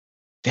myself,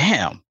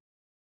 damn,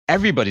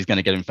 everybody's going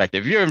to get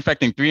infected. If you're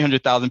infecting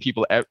 300,000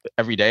 people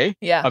every day,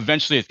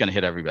 eventually it's going to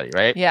hit everybody,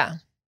 right? Yeah.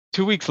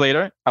 2 weeks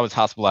later, I was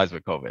hospitalized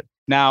with COVID.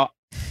 Now,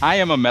 I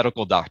am a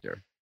medical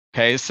doctor.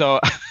 Okay.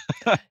 So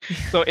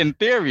in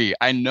theory,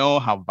 I know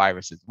how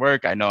viruses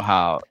work. I know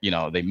how,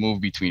 they move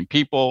between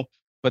people,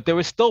 but there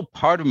was still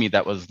part of me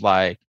that was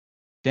like,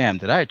 damn,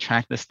 did I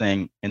attract this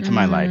thing into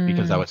my life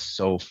because I was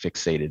so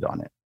fixated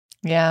on it?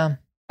 Yeah.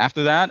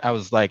 After that, I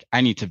was like, I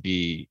need to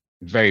be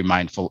very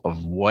mindful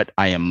of what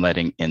I am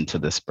letting into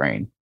this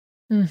brain.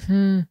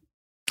 Mm-hmm.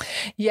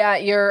 Yeah,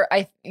 you're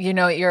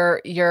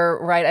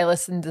right. I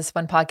listened to this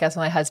one podcast with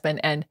my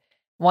husband, and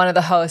one of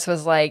the hosts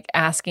was like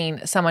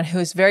asking someone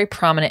who's very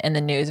prominent in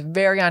the news,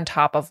 very on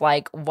top of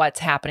like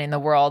what's happening in the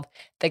world.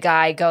 The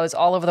guy goes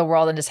all over the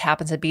world and just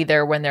happens to be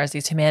there when there's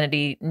these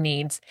humanity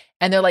needs.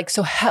 And they're like,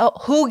 so how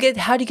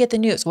do you get the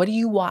news? What do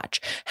you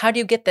watch? How do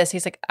you get this?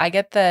 He's like, I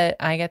get the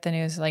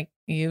news like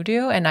you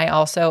do. And I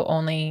also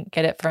only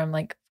get it from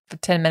like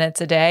 10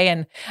 minutes a day.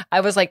 And I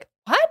was like,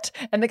 what?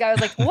 And the guy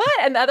was like, what?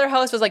 And the other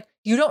host was like,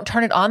 you don't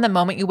turn it on the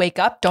moment you wake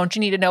up. Don't you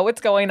need to know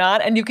what's going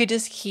on? And you could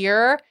just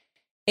hear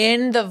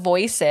in the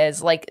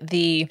voices, like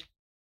the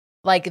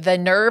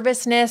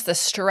nervousness, the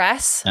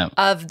stress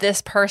of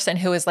this person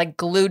who is like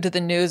glued to the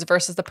news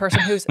versus the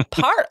person who's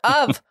part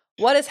of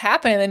what is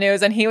happening in the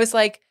news. And he was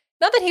like,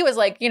 not that he was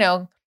like,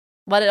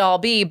 let it all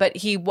be, but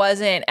he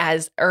wasn't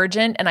as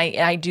urgent. And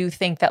I do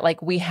think that like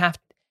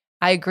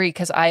I agree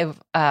because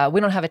we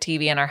don't have a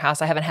TV in our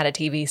house. I haven't had a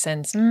TV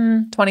since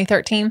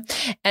 2013.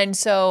 And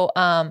so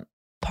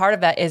part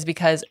of that is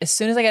because as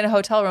soon as I get in a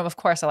hotel room, of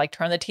course, I like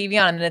turn the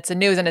TV on and it's the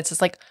news and it's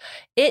just like,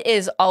 it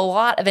is a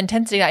lot of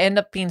intensity. I end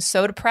up being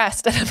so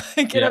depressed and I'm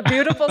like in a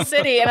beautiful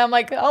city and I'm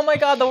like, oh my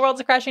God, the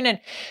world's crashing in.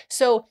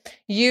 So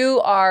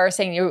you are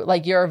saying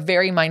you're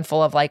very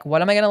mindful of like,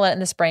 what am I going to let in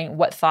this brain?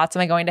 What thoughts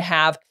am I going to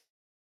have?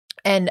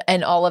 And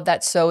all of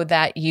that so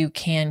that you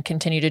can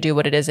continue to do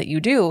what it is that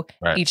you do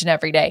each and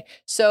every day.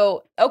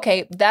 So,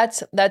 okay,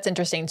 that's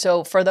interesting.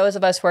 So for those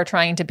of us who are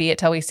trying to be it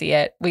till we see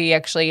it, we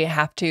actually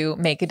have to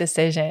make a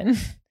decision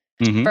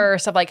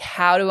first of like,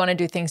 how do we want to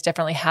do things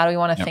differently? How do we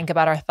want to think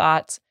about our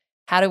thoughts?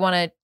 How do we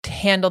want to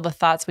handle the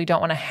thoughts we don't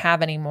want to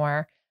have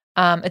anymore?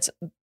 It's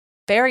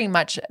very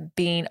much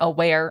being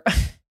aware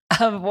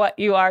of what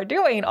you are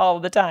doing all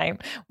the time,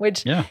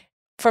 which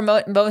for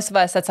most of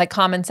us, that's like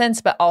common sense,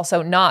 but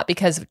also not,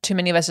 because too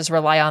many of us just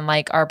rely on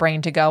like our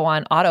brain to go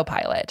on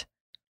autopilot.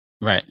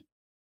 Right.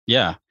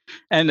 Yeah.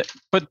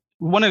 But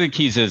one of the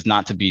keys is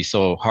not to be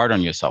so hard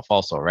on yourself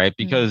also, right?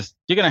 Because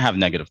you're going to have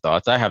negative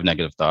thoughts. I have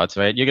negative thoughts,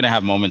 right? You're going to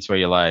have moments where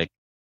you're like,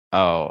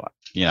 oh,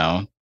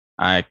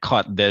 I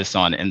caught this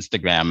on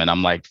Instagram and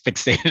I'm like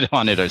fixated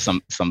on it or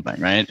something,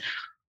 right?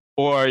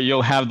 Or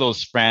you'll have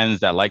those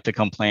friends that like to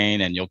complain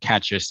and you'll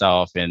catch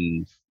yourself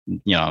in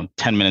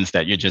 10 minutes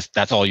that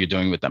that's all you're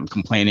doing with them,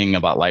 complaining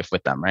about life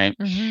with them, right?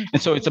 And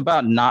so it's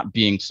about not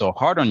being so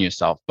hard on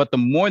yourself. But the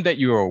more that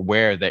you're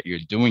aware that you're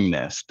doing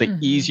this, the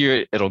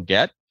easier it'll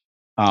get.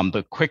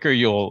 The quicker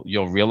you'll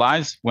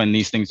realize when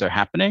these things are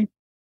happening,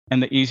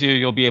 and the easier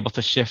you'll be able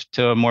to shift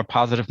to a more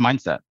positive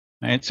mindset,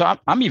 right? So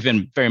I'm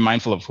even very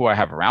mindful of who I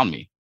have around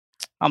me.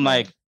 I'm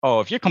like, oh,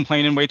 if you're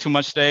complaining way too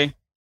much today,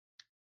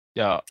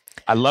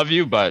 I love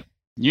you, but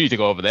you need to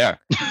go over there.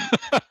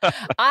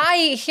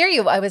 I hear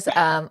you. I was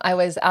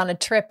on a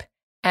trip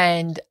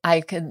and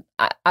I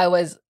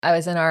was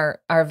in our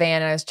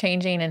van and I was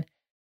changing and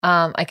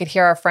I could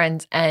hear our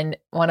friends and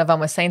one of them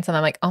was saying something.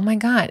 I'm like, oh my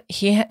God,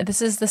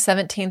 this is the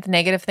 17th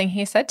negative thing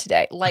he said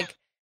today. Like,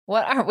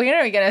 when are we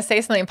going to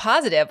say something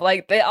positive?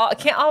 Like they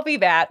can't all be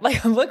bad.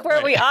 Like, look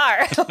where we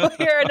are.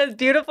 We're in this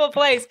beautiful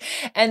place.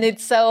 And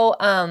it's so,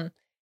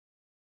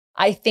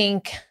 I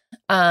think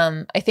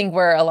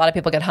where a lot of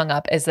people get hung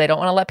up is they don't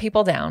want to let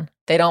people down.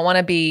 They don't want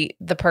to be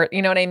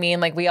you know what I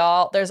mean? Like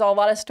there's a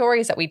lot of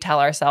stories that we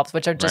tell ourselves,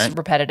 which are just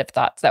repetitive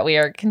thoughts that we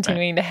are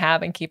continuing to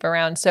have and keep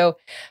around. So,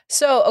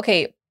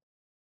 okay.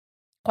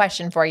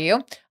 Question for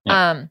you.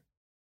 Yeah.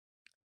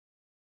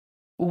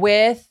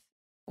 With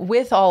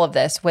all of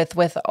this,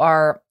 with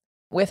our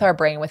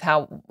brain,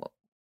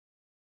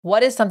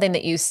 what is something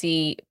that you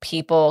see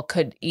people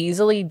could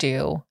easily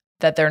do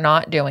that they're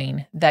not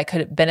doing that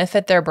could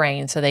benefit their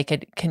brain so they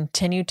could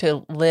continue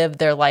to live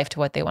their life to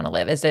what they want to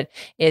live? Is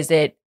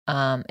it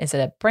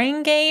a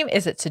brain game?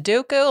 Is it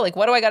Sudoku? Like,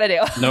 what do I got to do?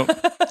 Nope.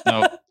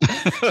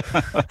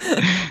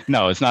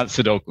 No, it's not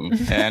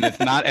Sudoku, and it's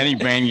not any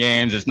brain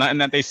games. It's nothing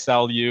that they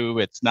sell you.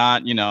 It's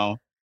not,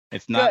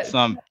 it's not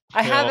some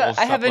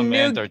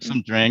supplement or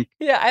some drink.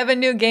 Yeah, I have a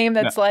new game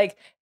that's like,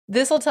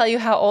 this will tell you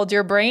how old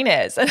your brain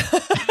is.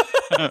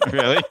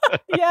 Really?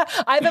 Yeah,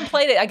 I haven't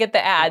played it. I get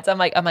the ads. I'm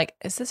like,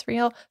 is this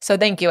real? So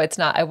thank you. It's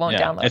not. I won't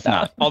download. It's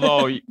not.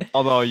 Although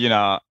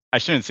I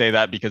shouldn't say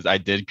that because I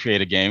did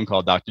create a game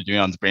called Dr.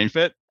 Julian's Brain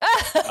Fit.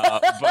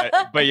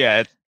 But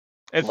yeah,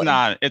 it's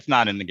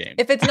not in the game.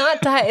 If it's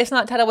not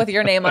titled with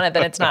your name on it,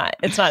 then it's not.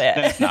 It's not it.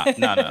 It's not.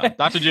 No.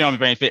 Dr. Julian's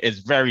Brain Fit is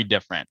very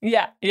different.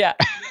 Yeah.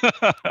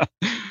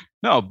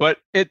 No, but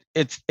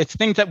it's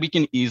things that we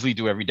can easily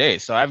do every day.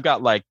 So I've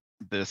got like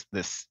this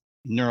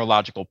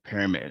neurological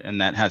pyramid,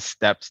 and that has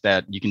steps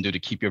that you can do to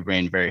keep your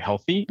brain very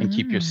healthy and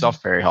keep yourself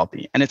very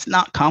healthy. And it's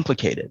not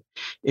complicated.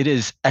 It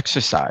is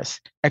exercise.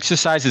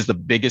 Exercise is the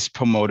biggest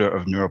promoter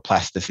of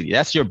neuroplasticity.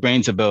 That's your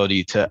brain's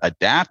ability to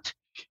adapt,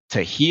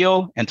 to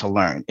heal, and to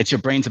learn. It's your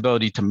brain's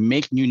ability to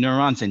make new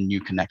neurons and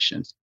new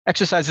connections.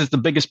 Exercise is the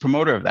biggest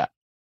promoter of that,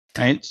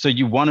 right? So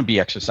you want to be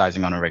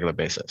exercising on a regular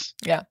basis.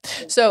 Yeah.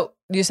 So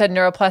you said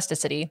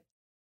neuroplasticity.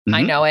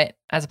 I know it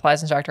as a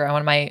Pilates instructor.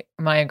 One of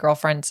my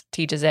girlfriends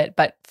teaches it,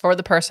 but for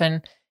the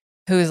person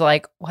who's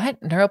like, what?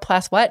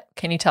 What?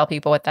 Can you tell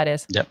people what that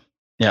is?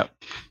 Yep.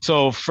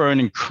 So for an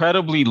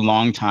incredibly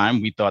long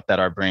time, we thought that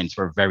our brains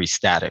were very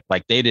static.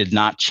 Like they did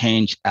not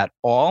change at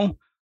all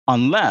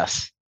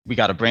unless we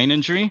got a brain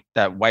injury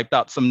that wiped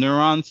out some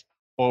neurons,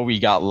 or we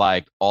got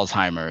like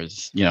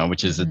Alzheimer's,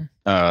 which is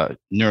a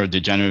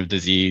neurodegenerative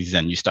disease,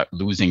 and you start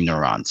losing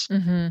neurons,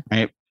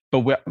 right? But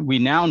what we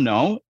now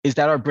know is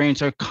that our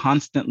brains are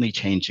constantly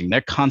changing.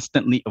 They're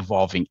constantly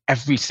evolving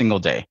every single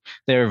day.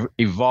 They're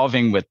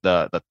evolving with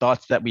the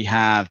thoughts that we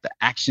have, the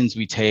actions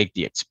we take,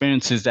 the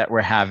experiences that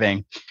we're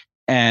having.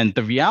 And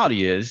the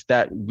reality is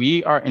that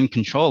we are in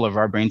control of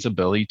our brain's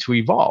ability to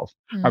evolve,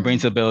 our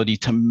brain's ability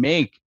to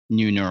make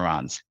new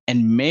neurons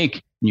and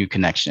make new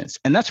connections.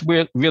 And that's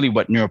really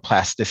what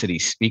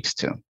neuroplasticity speaks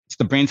to. It's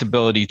the brain's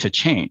ability to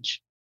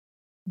change.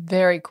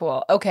 Very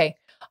cool. Okay.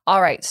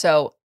 All right.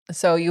 So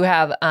you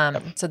have,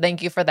 so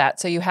thank you for that.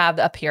 So you have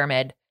a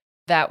pyramid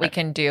that we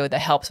can do that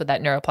helps with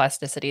that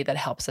neuroplasticity that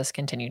helps us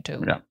continue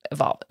to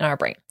evolve in our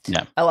brain.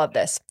 Yeah. I love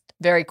this.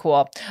 Very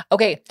cool.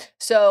 Okay.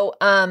 So,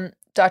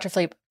 Dr.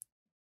 Philippe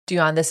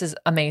Duan, this is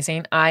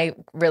amazing. I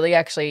really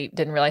actually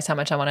didn't realize how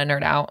much I want to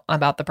nerd out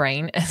about the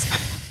brain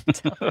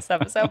until this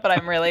episode, but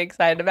I'm really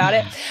excited about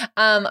it.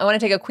 I want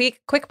to take a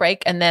quick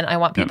break, and then I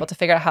want people to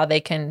figure out how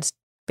they can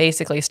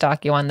basically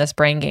stalk you on this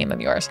brain game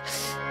of yours.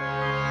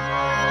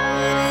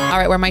 All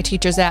right, where are my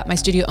teachers at, my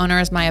studio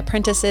owners, my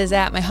apprentices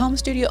at, my home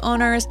studio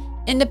owners,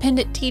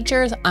 independent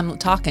teachers? I'm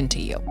talking to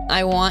you.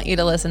 I want you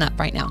to listen up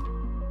right now.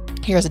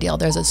 Here's the deal.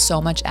 There's so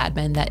much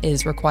admin that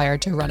is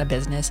required to run a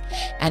business,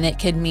 and it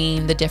could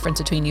mean the difference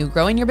between you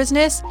growing your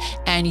business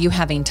and you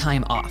having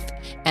time off.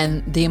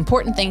 And the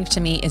important thing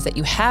to me is that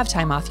you have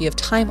time off. You have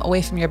time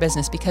away from your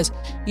business because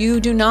you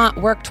do not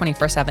work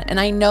 24/7. And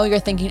I know you're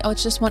thinking, oh,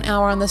 it's just 1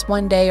 hour on this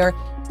one day, or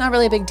it's not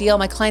really a big deal.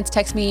 My clients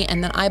text me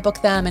and then I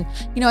book them. And,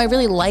 I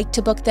really like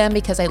to book them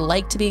because I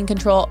like to be in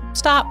control.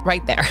 Stop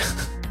right there.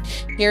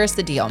 Here's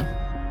the deal.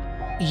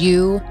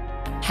 You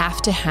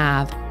have to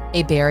have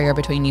a barrier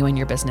between you and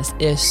your business.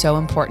 It is so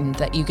important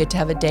that you get to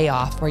have a day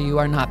off where you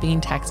are not being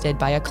texted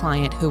by a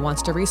client who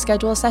wants to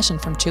reschedule a session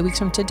from 2 weeks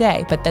from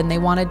today, but then they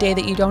want a day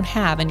that you don't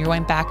have and you're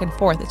going back and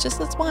forth. It's just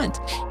this once.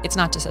 It's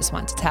not just this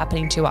once. It's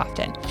happening too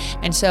often.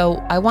 And so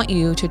I want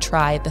you to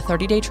try the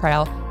 30-day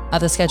trial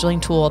of the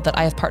scheduling tool that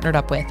I have partnered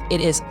up with.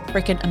 It is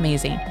freaking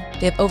amazing.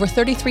 They have over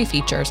 33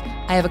 features.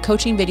 I have a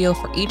coaching video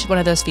for each one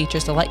of those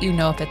features to let you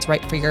know if it's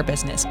right for your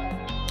business.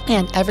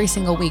 And every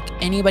single week,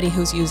 anybody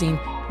who's using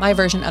my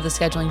version of the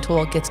scheduling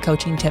tool gets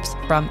coaching tips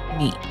from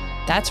me.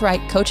 That's right,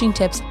 coaching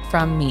tips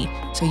from me.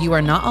 So you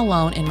are not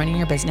alone in running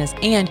your business,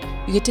 and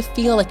you get to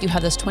feel like you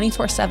have this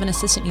 24/7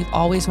 assistant you've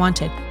always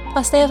wanted.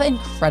 Plus, they have an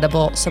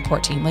incredible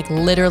support team, like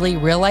literally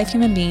real life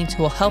human beings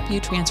who will help you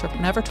transfer from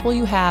whatever tool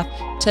you have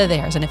to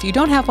theirs. And if you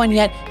don't have one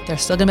yet, they're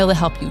still gonna be able to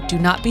help you. Do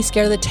not be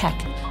scared of the tech.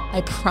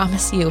 I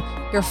promise you,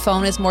 your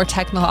phone is more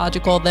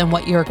technological than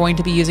what you're going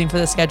to be using for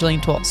the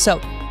scheduling tool. So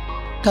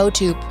go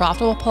to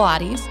Profitable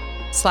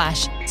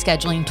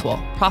Pilates/scheduling tool,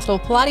 Profitable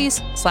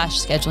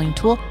Pilates/scheduling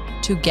tool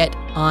to get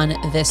on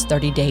this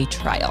 30-day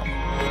trial.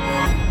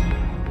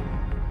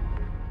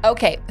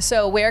 Okay,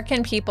 so where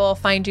can people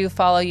find you,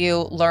 follow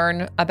you,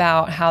 learn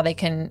about how they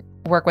can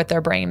work with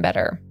their brain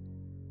better?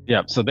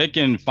 Yeah, so they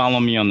can follow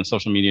me on the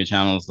social media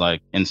channels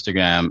like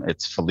Instagram.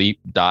 It's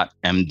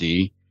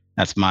Philippe.md.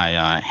 That's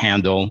my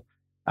handle.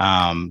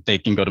 They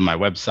can go to my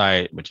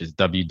website, which is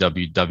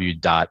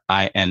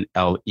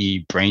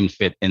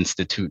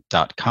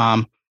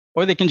www.inlebrainfitinstitute.com,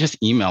 or they can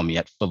just email me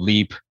at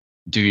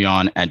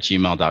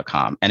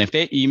philippeduyon@gmail.com. And if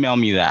they email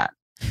me that,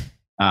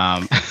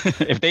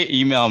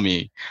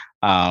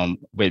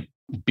 with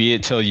 "Be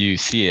It Till You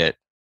See It"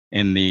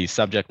 in the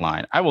subject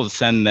line, I will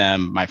send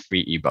them my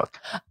free ebook.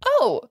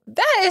 Oh,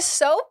 that is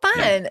so fun.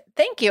 Yeah.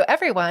 Thank you,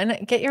 everyone.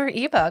 Get your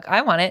ebook.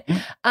 I want it.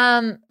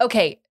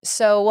 Okay,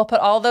 so we'll put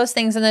all those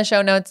things in the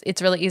show notes.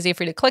 It's really easy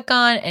for you to click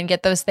on and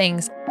get those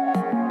things.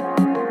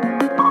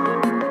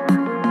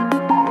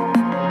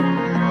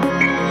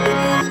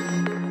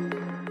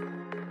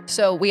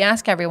 So we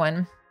ask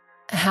everyone,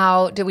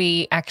 how do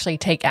we actually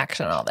take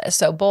action on all this?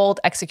 So bold,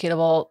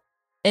 executable,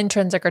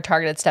 intrinsic or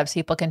targeted steps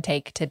people can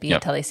take to be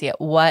it till they see it.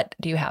 What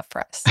do you have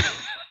for us?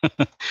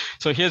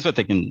 So here's what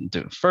they can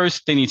do.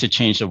 First, they need to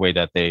change the way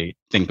that they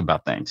think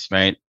about things,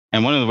 right?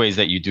 And one of the ways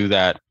that you do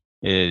that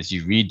is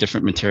you read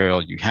different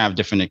material, you have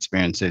different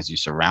experiences, you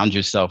surround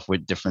yourself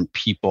with different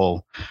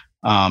people.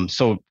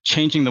 So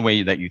changing the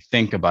way that you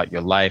think about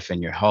your life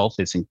and your health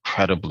is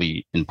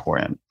incredibly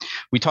important.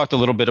 We talked a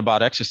little bit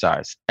about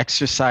exercise.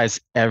 Exercise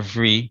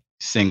every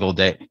single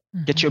day.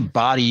 Mm-hmm. Get your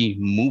body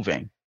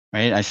moving,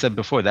 right? I said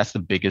before, that's the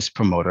biggest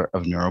promoter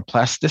of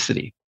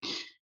neuroplasticity.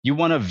 You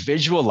want to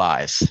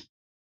visualize.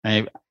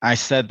 Right? I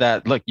said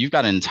that, look, you've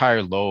got an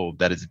entire lobe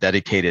that is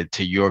dedicated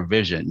to your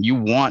vision. You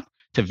want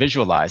to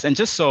visualize. And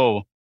just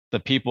so the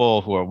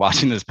people who are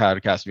watching this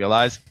podcast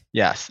realize,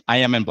 yes, I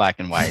am in black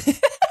and white.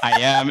 I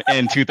am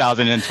in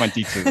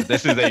 2022.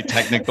 This is a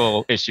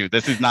technical issue.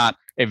 This is not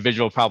a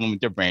visual problem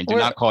with your brain. Do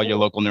not call your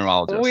local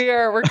neurologist. We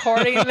are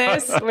recording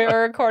this. We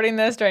were recording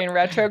this during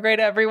retrograde,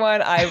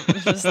 everyone. I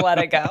just let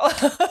it go.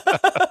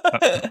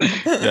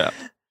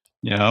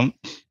 Yeah.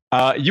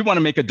 You want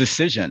to make a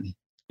decision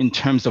in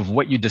terms of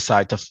what you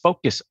decide to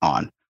focus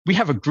on. We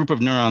have a group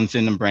of neurons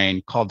in the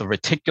brain called the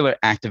reticular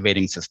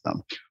activating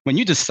system. When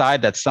you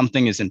decide that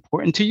something is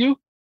important to you,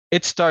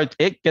 it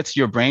gets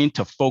your brain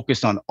to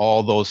focus on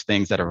all those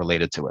things that are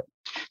related to it.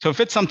 So if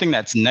it's something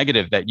that's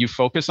negative that you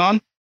focus on,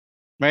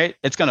 right,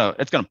 it's gonna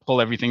pull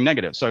everything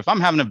negative. So if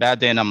I'm having a bad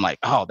day and I'm like,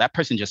 oh, that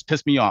person just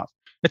pissed me off,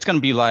 it's gonna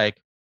be like,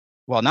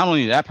 well, not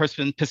only did that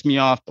person piss me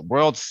off, the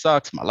world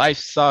sucks, my life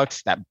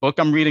sucks, that book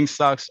I'm reading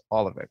sucks,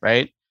 all of it,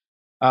 right?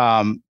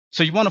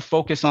 So you want to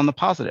focus on the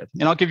positive.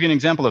 And I'll give you an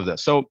example of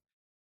this. So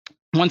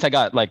once I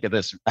got I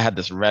had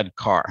this red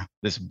car,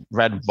 this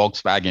red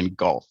Volkswagen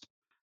Golf,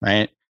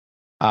 right?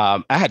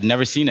 I had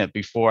never seen it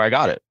before I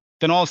got it.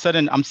 Then all of a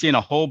sudden, I'm seeing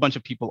a whole bunch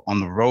of people on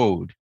the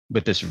road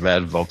with this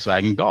red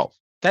Volkswagen Golf.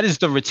 That is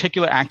the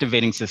reticular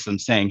activating system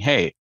saying,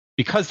 hey,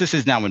 because this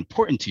is now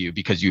important to you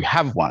because you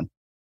have one,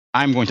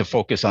 I'm going to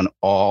focus on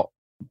all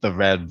the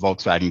red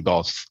Volkswagen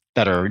Golfs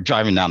that are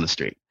driving down the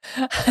street.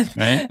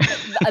 Right?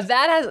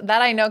 that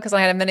I know because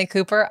I had a Mini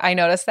Cooper. I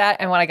noticed that.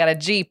 And when I got a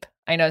Jeep,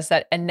 I noticed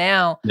that. And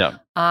now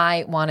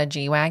I want a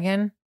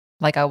G-Wagon.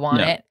 Like I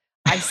want it.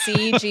 I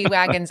see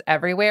G-Wagons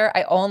everywhere.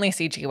 I only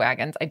see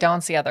G-Wagons. I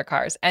don't see other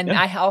cars. And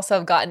I also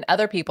have gotten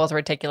other people's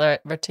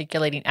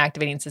reticulating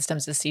activating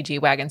systems to see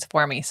G-Wagons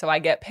for me. So I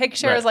get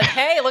pictures like,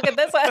 hey, look at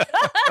this one.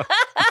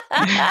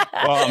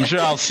 Well, I'm sure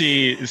I'll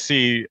see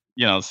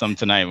some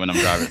tonight when I'm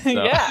driving.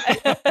 So. Yeah.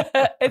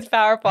 It's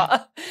powerful.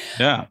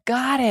 Yeah.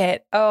 Got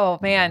it. Oh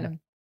man.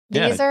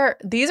 These are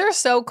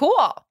so cool.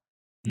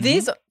 Mm-hmm.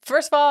 These,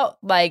 first of all,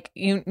 like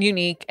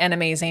unique and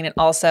amazing, and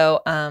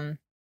also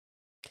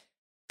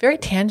very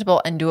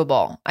tangible and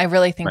doable. I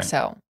really think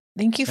so.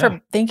 Thank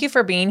you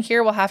for being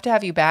here. We'll have to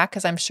have you back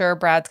because I'm sure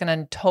Brad's going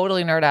to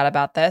totally nerd out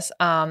about this.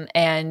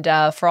 And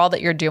for all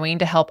that you're doing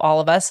to help all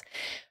of us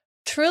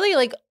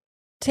truly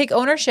take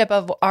ownership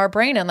of our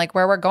brain and like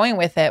where we're going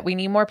with it. We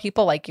need more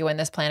people like you in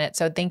this planet.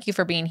 So thank you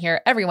for being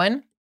here,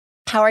 everyone.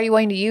 How are you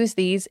going to use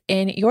these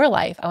in your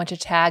life? I want you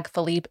to tag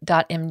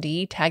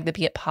Philippe.md, tag the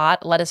Be It Pod.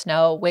 Let us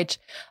know which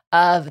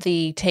of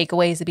the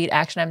takeaways, the Be It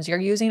action items you're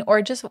using,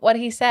 or just what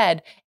he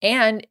said.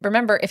 And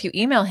remember, if you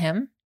email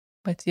him,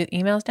 what's the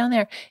emails down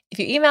there? If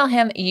you email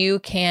him, you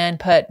can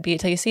put Be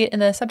It Till You See It in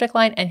the subject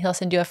line, and he'll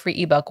send you a free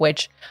ebook,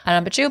 which I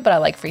don't know about you, but I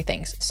like free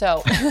things.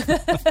 So,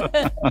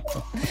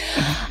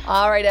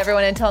 all right,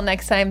 everyone, until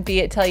next time, Be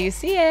It Till You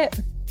See It.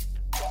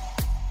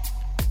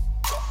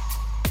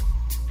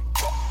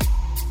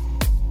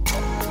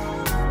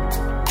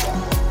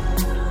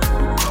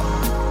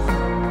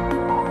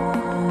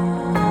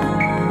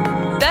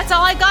 That's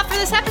all I got for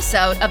this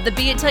episode of the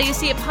Be It Till You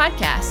See It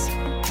podcast.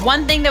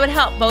 One thing that would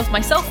help both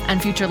myself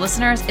and future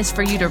listeners is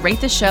for you to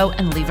rate the show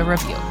and leave a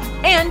review.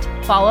 And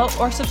follow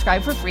or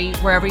subscribe for free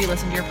wherever you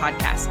listen to your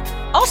podcast.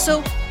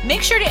 Also,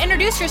 make sure to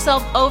introduce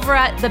yourself over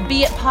at the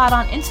Be It Pod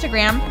on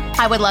Instagram.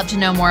 I would love to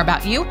know more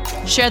about you.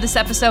 Share this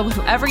episode with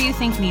whoever you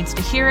think needs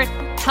to hear it.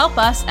 Help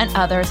us and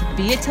others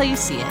be it till you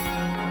see it.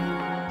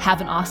 Have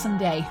an awesome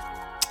day.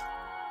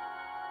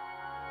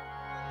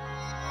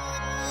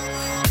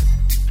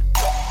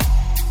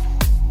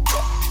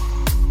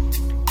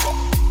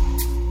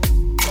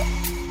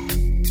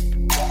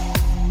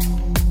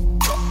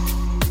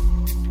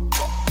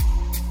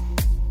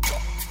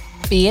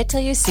 Be It Till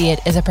You See It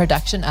is a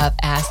production of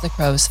As the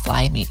Crows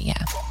Fly Media.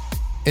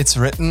 It's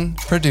written,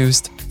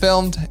 produced,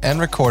 filmed,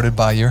 and recorded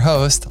by your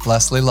host,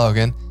 Leslie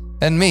Logan,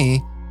 and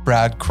me,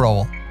 Brad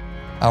Crowell.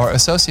 Our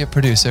associate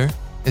producer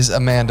is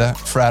Amanda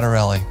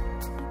Fraterelli.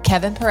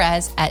 Kevin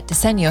Perez at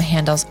Disenyo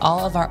handles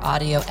all of our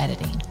audio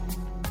editing.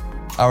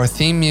 Our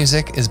theme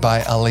music is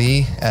by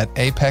Ali at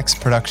Apex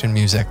Production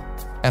Music,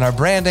 and our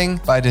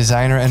branding by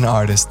designer and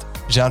artist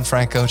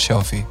Gianfranco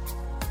Cioffi.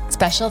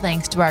 Special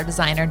thanks to our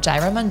designer,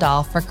 Jaira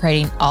Mandal, for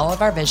creating all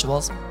of our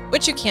visuals,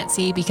 which you can't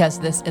see because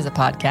this is a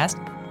podcast,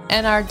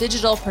 and our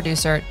digital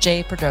producer,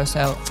 Jay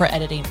Pedroso, for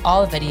editing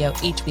all the video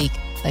each week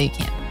so you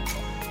can.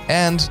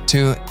 And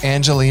to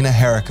Angelina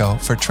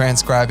Herrico for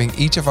transcribing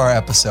each of our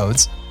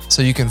episodes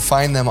so you can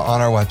find them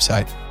on our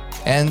website.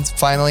 And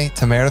finally,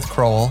 to Meredith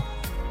Crowell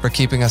for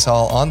keeping us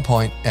all on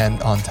point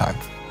and on time.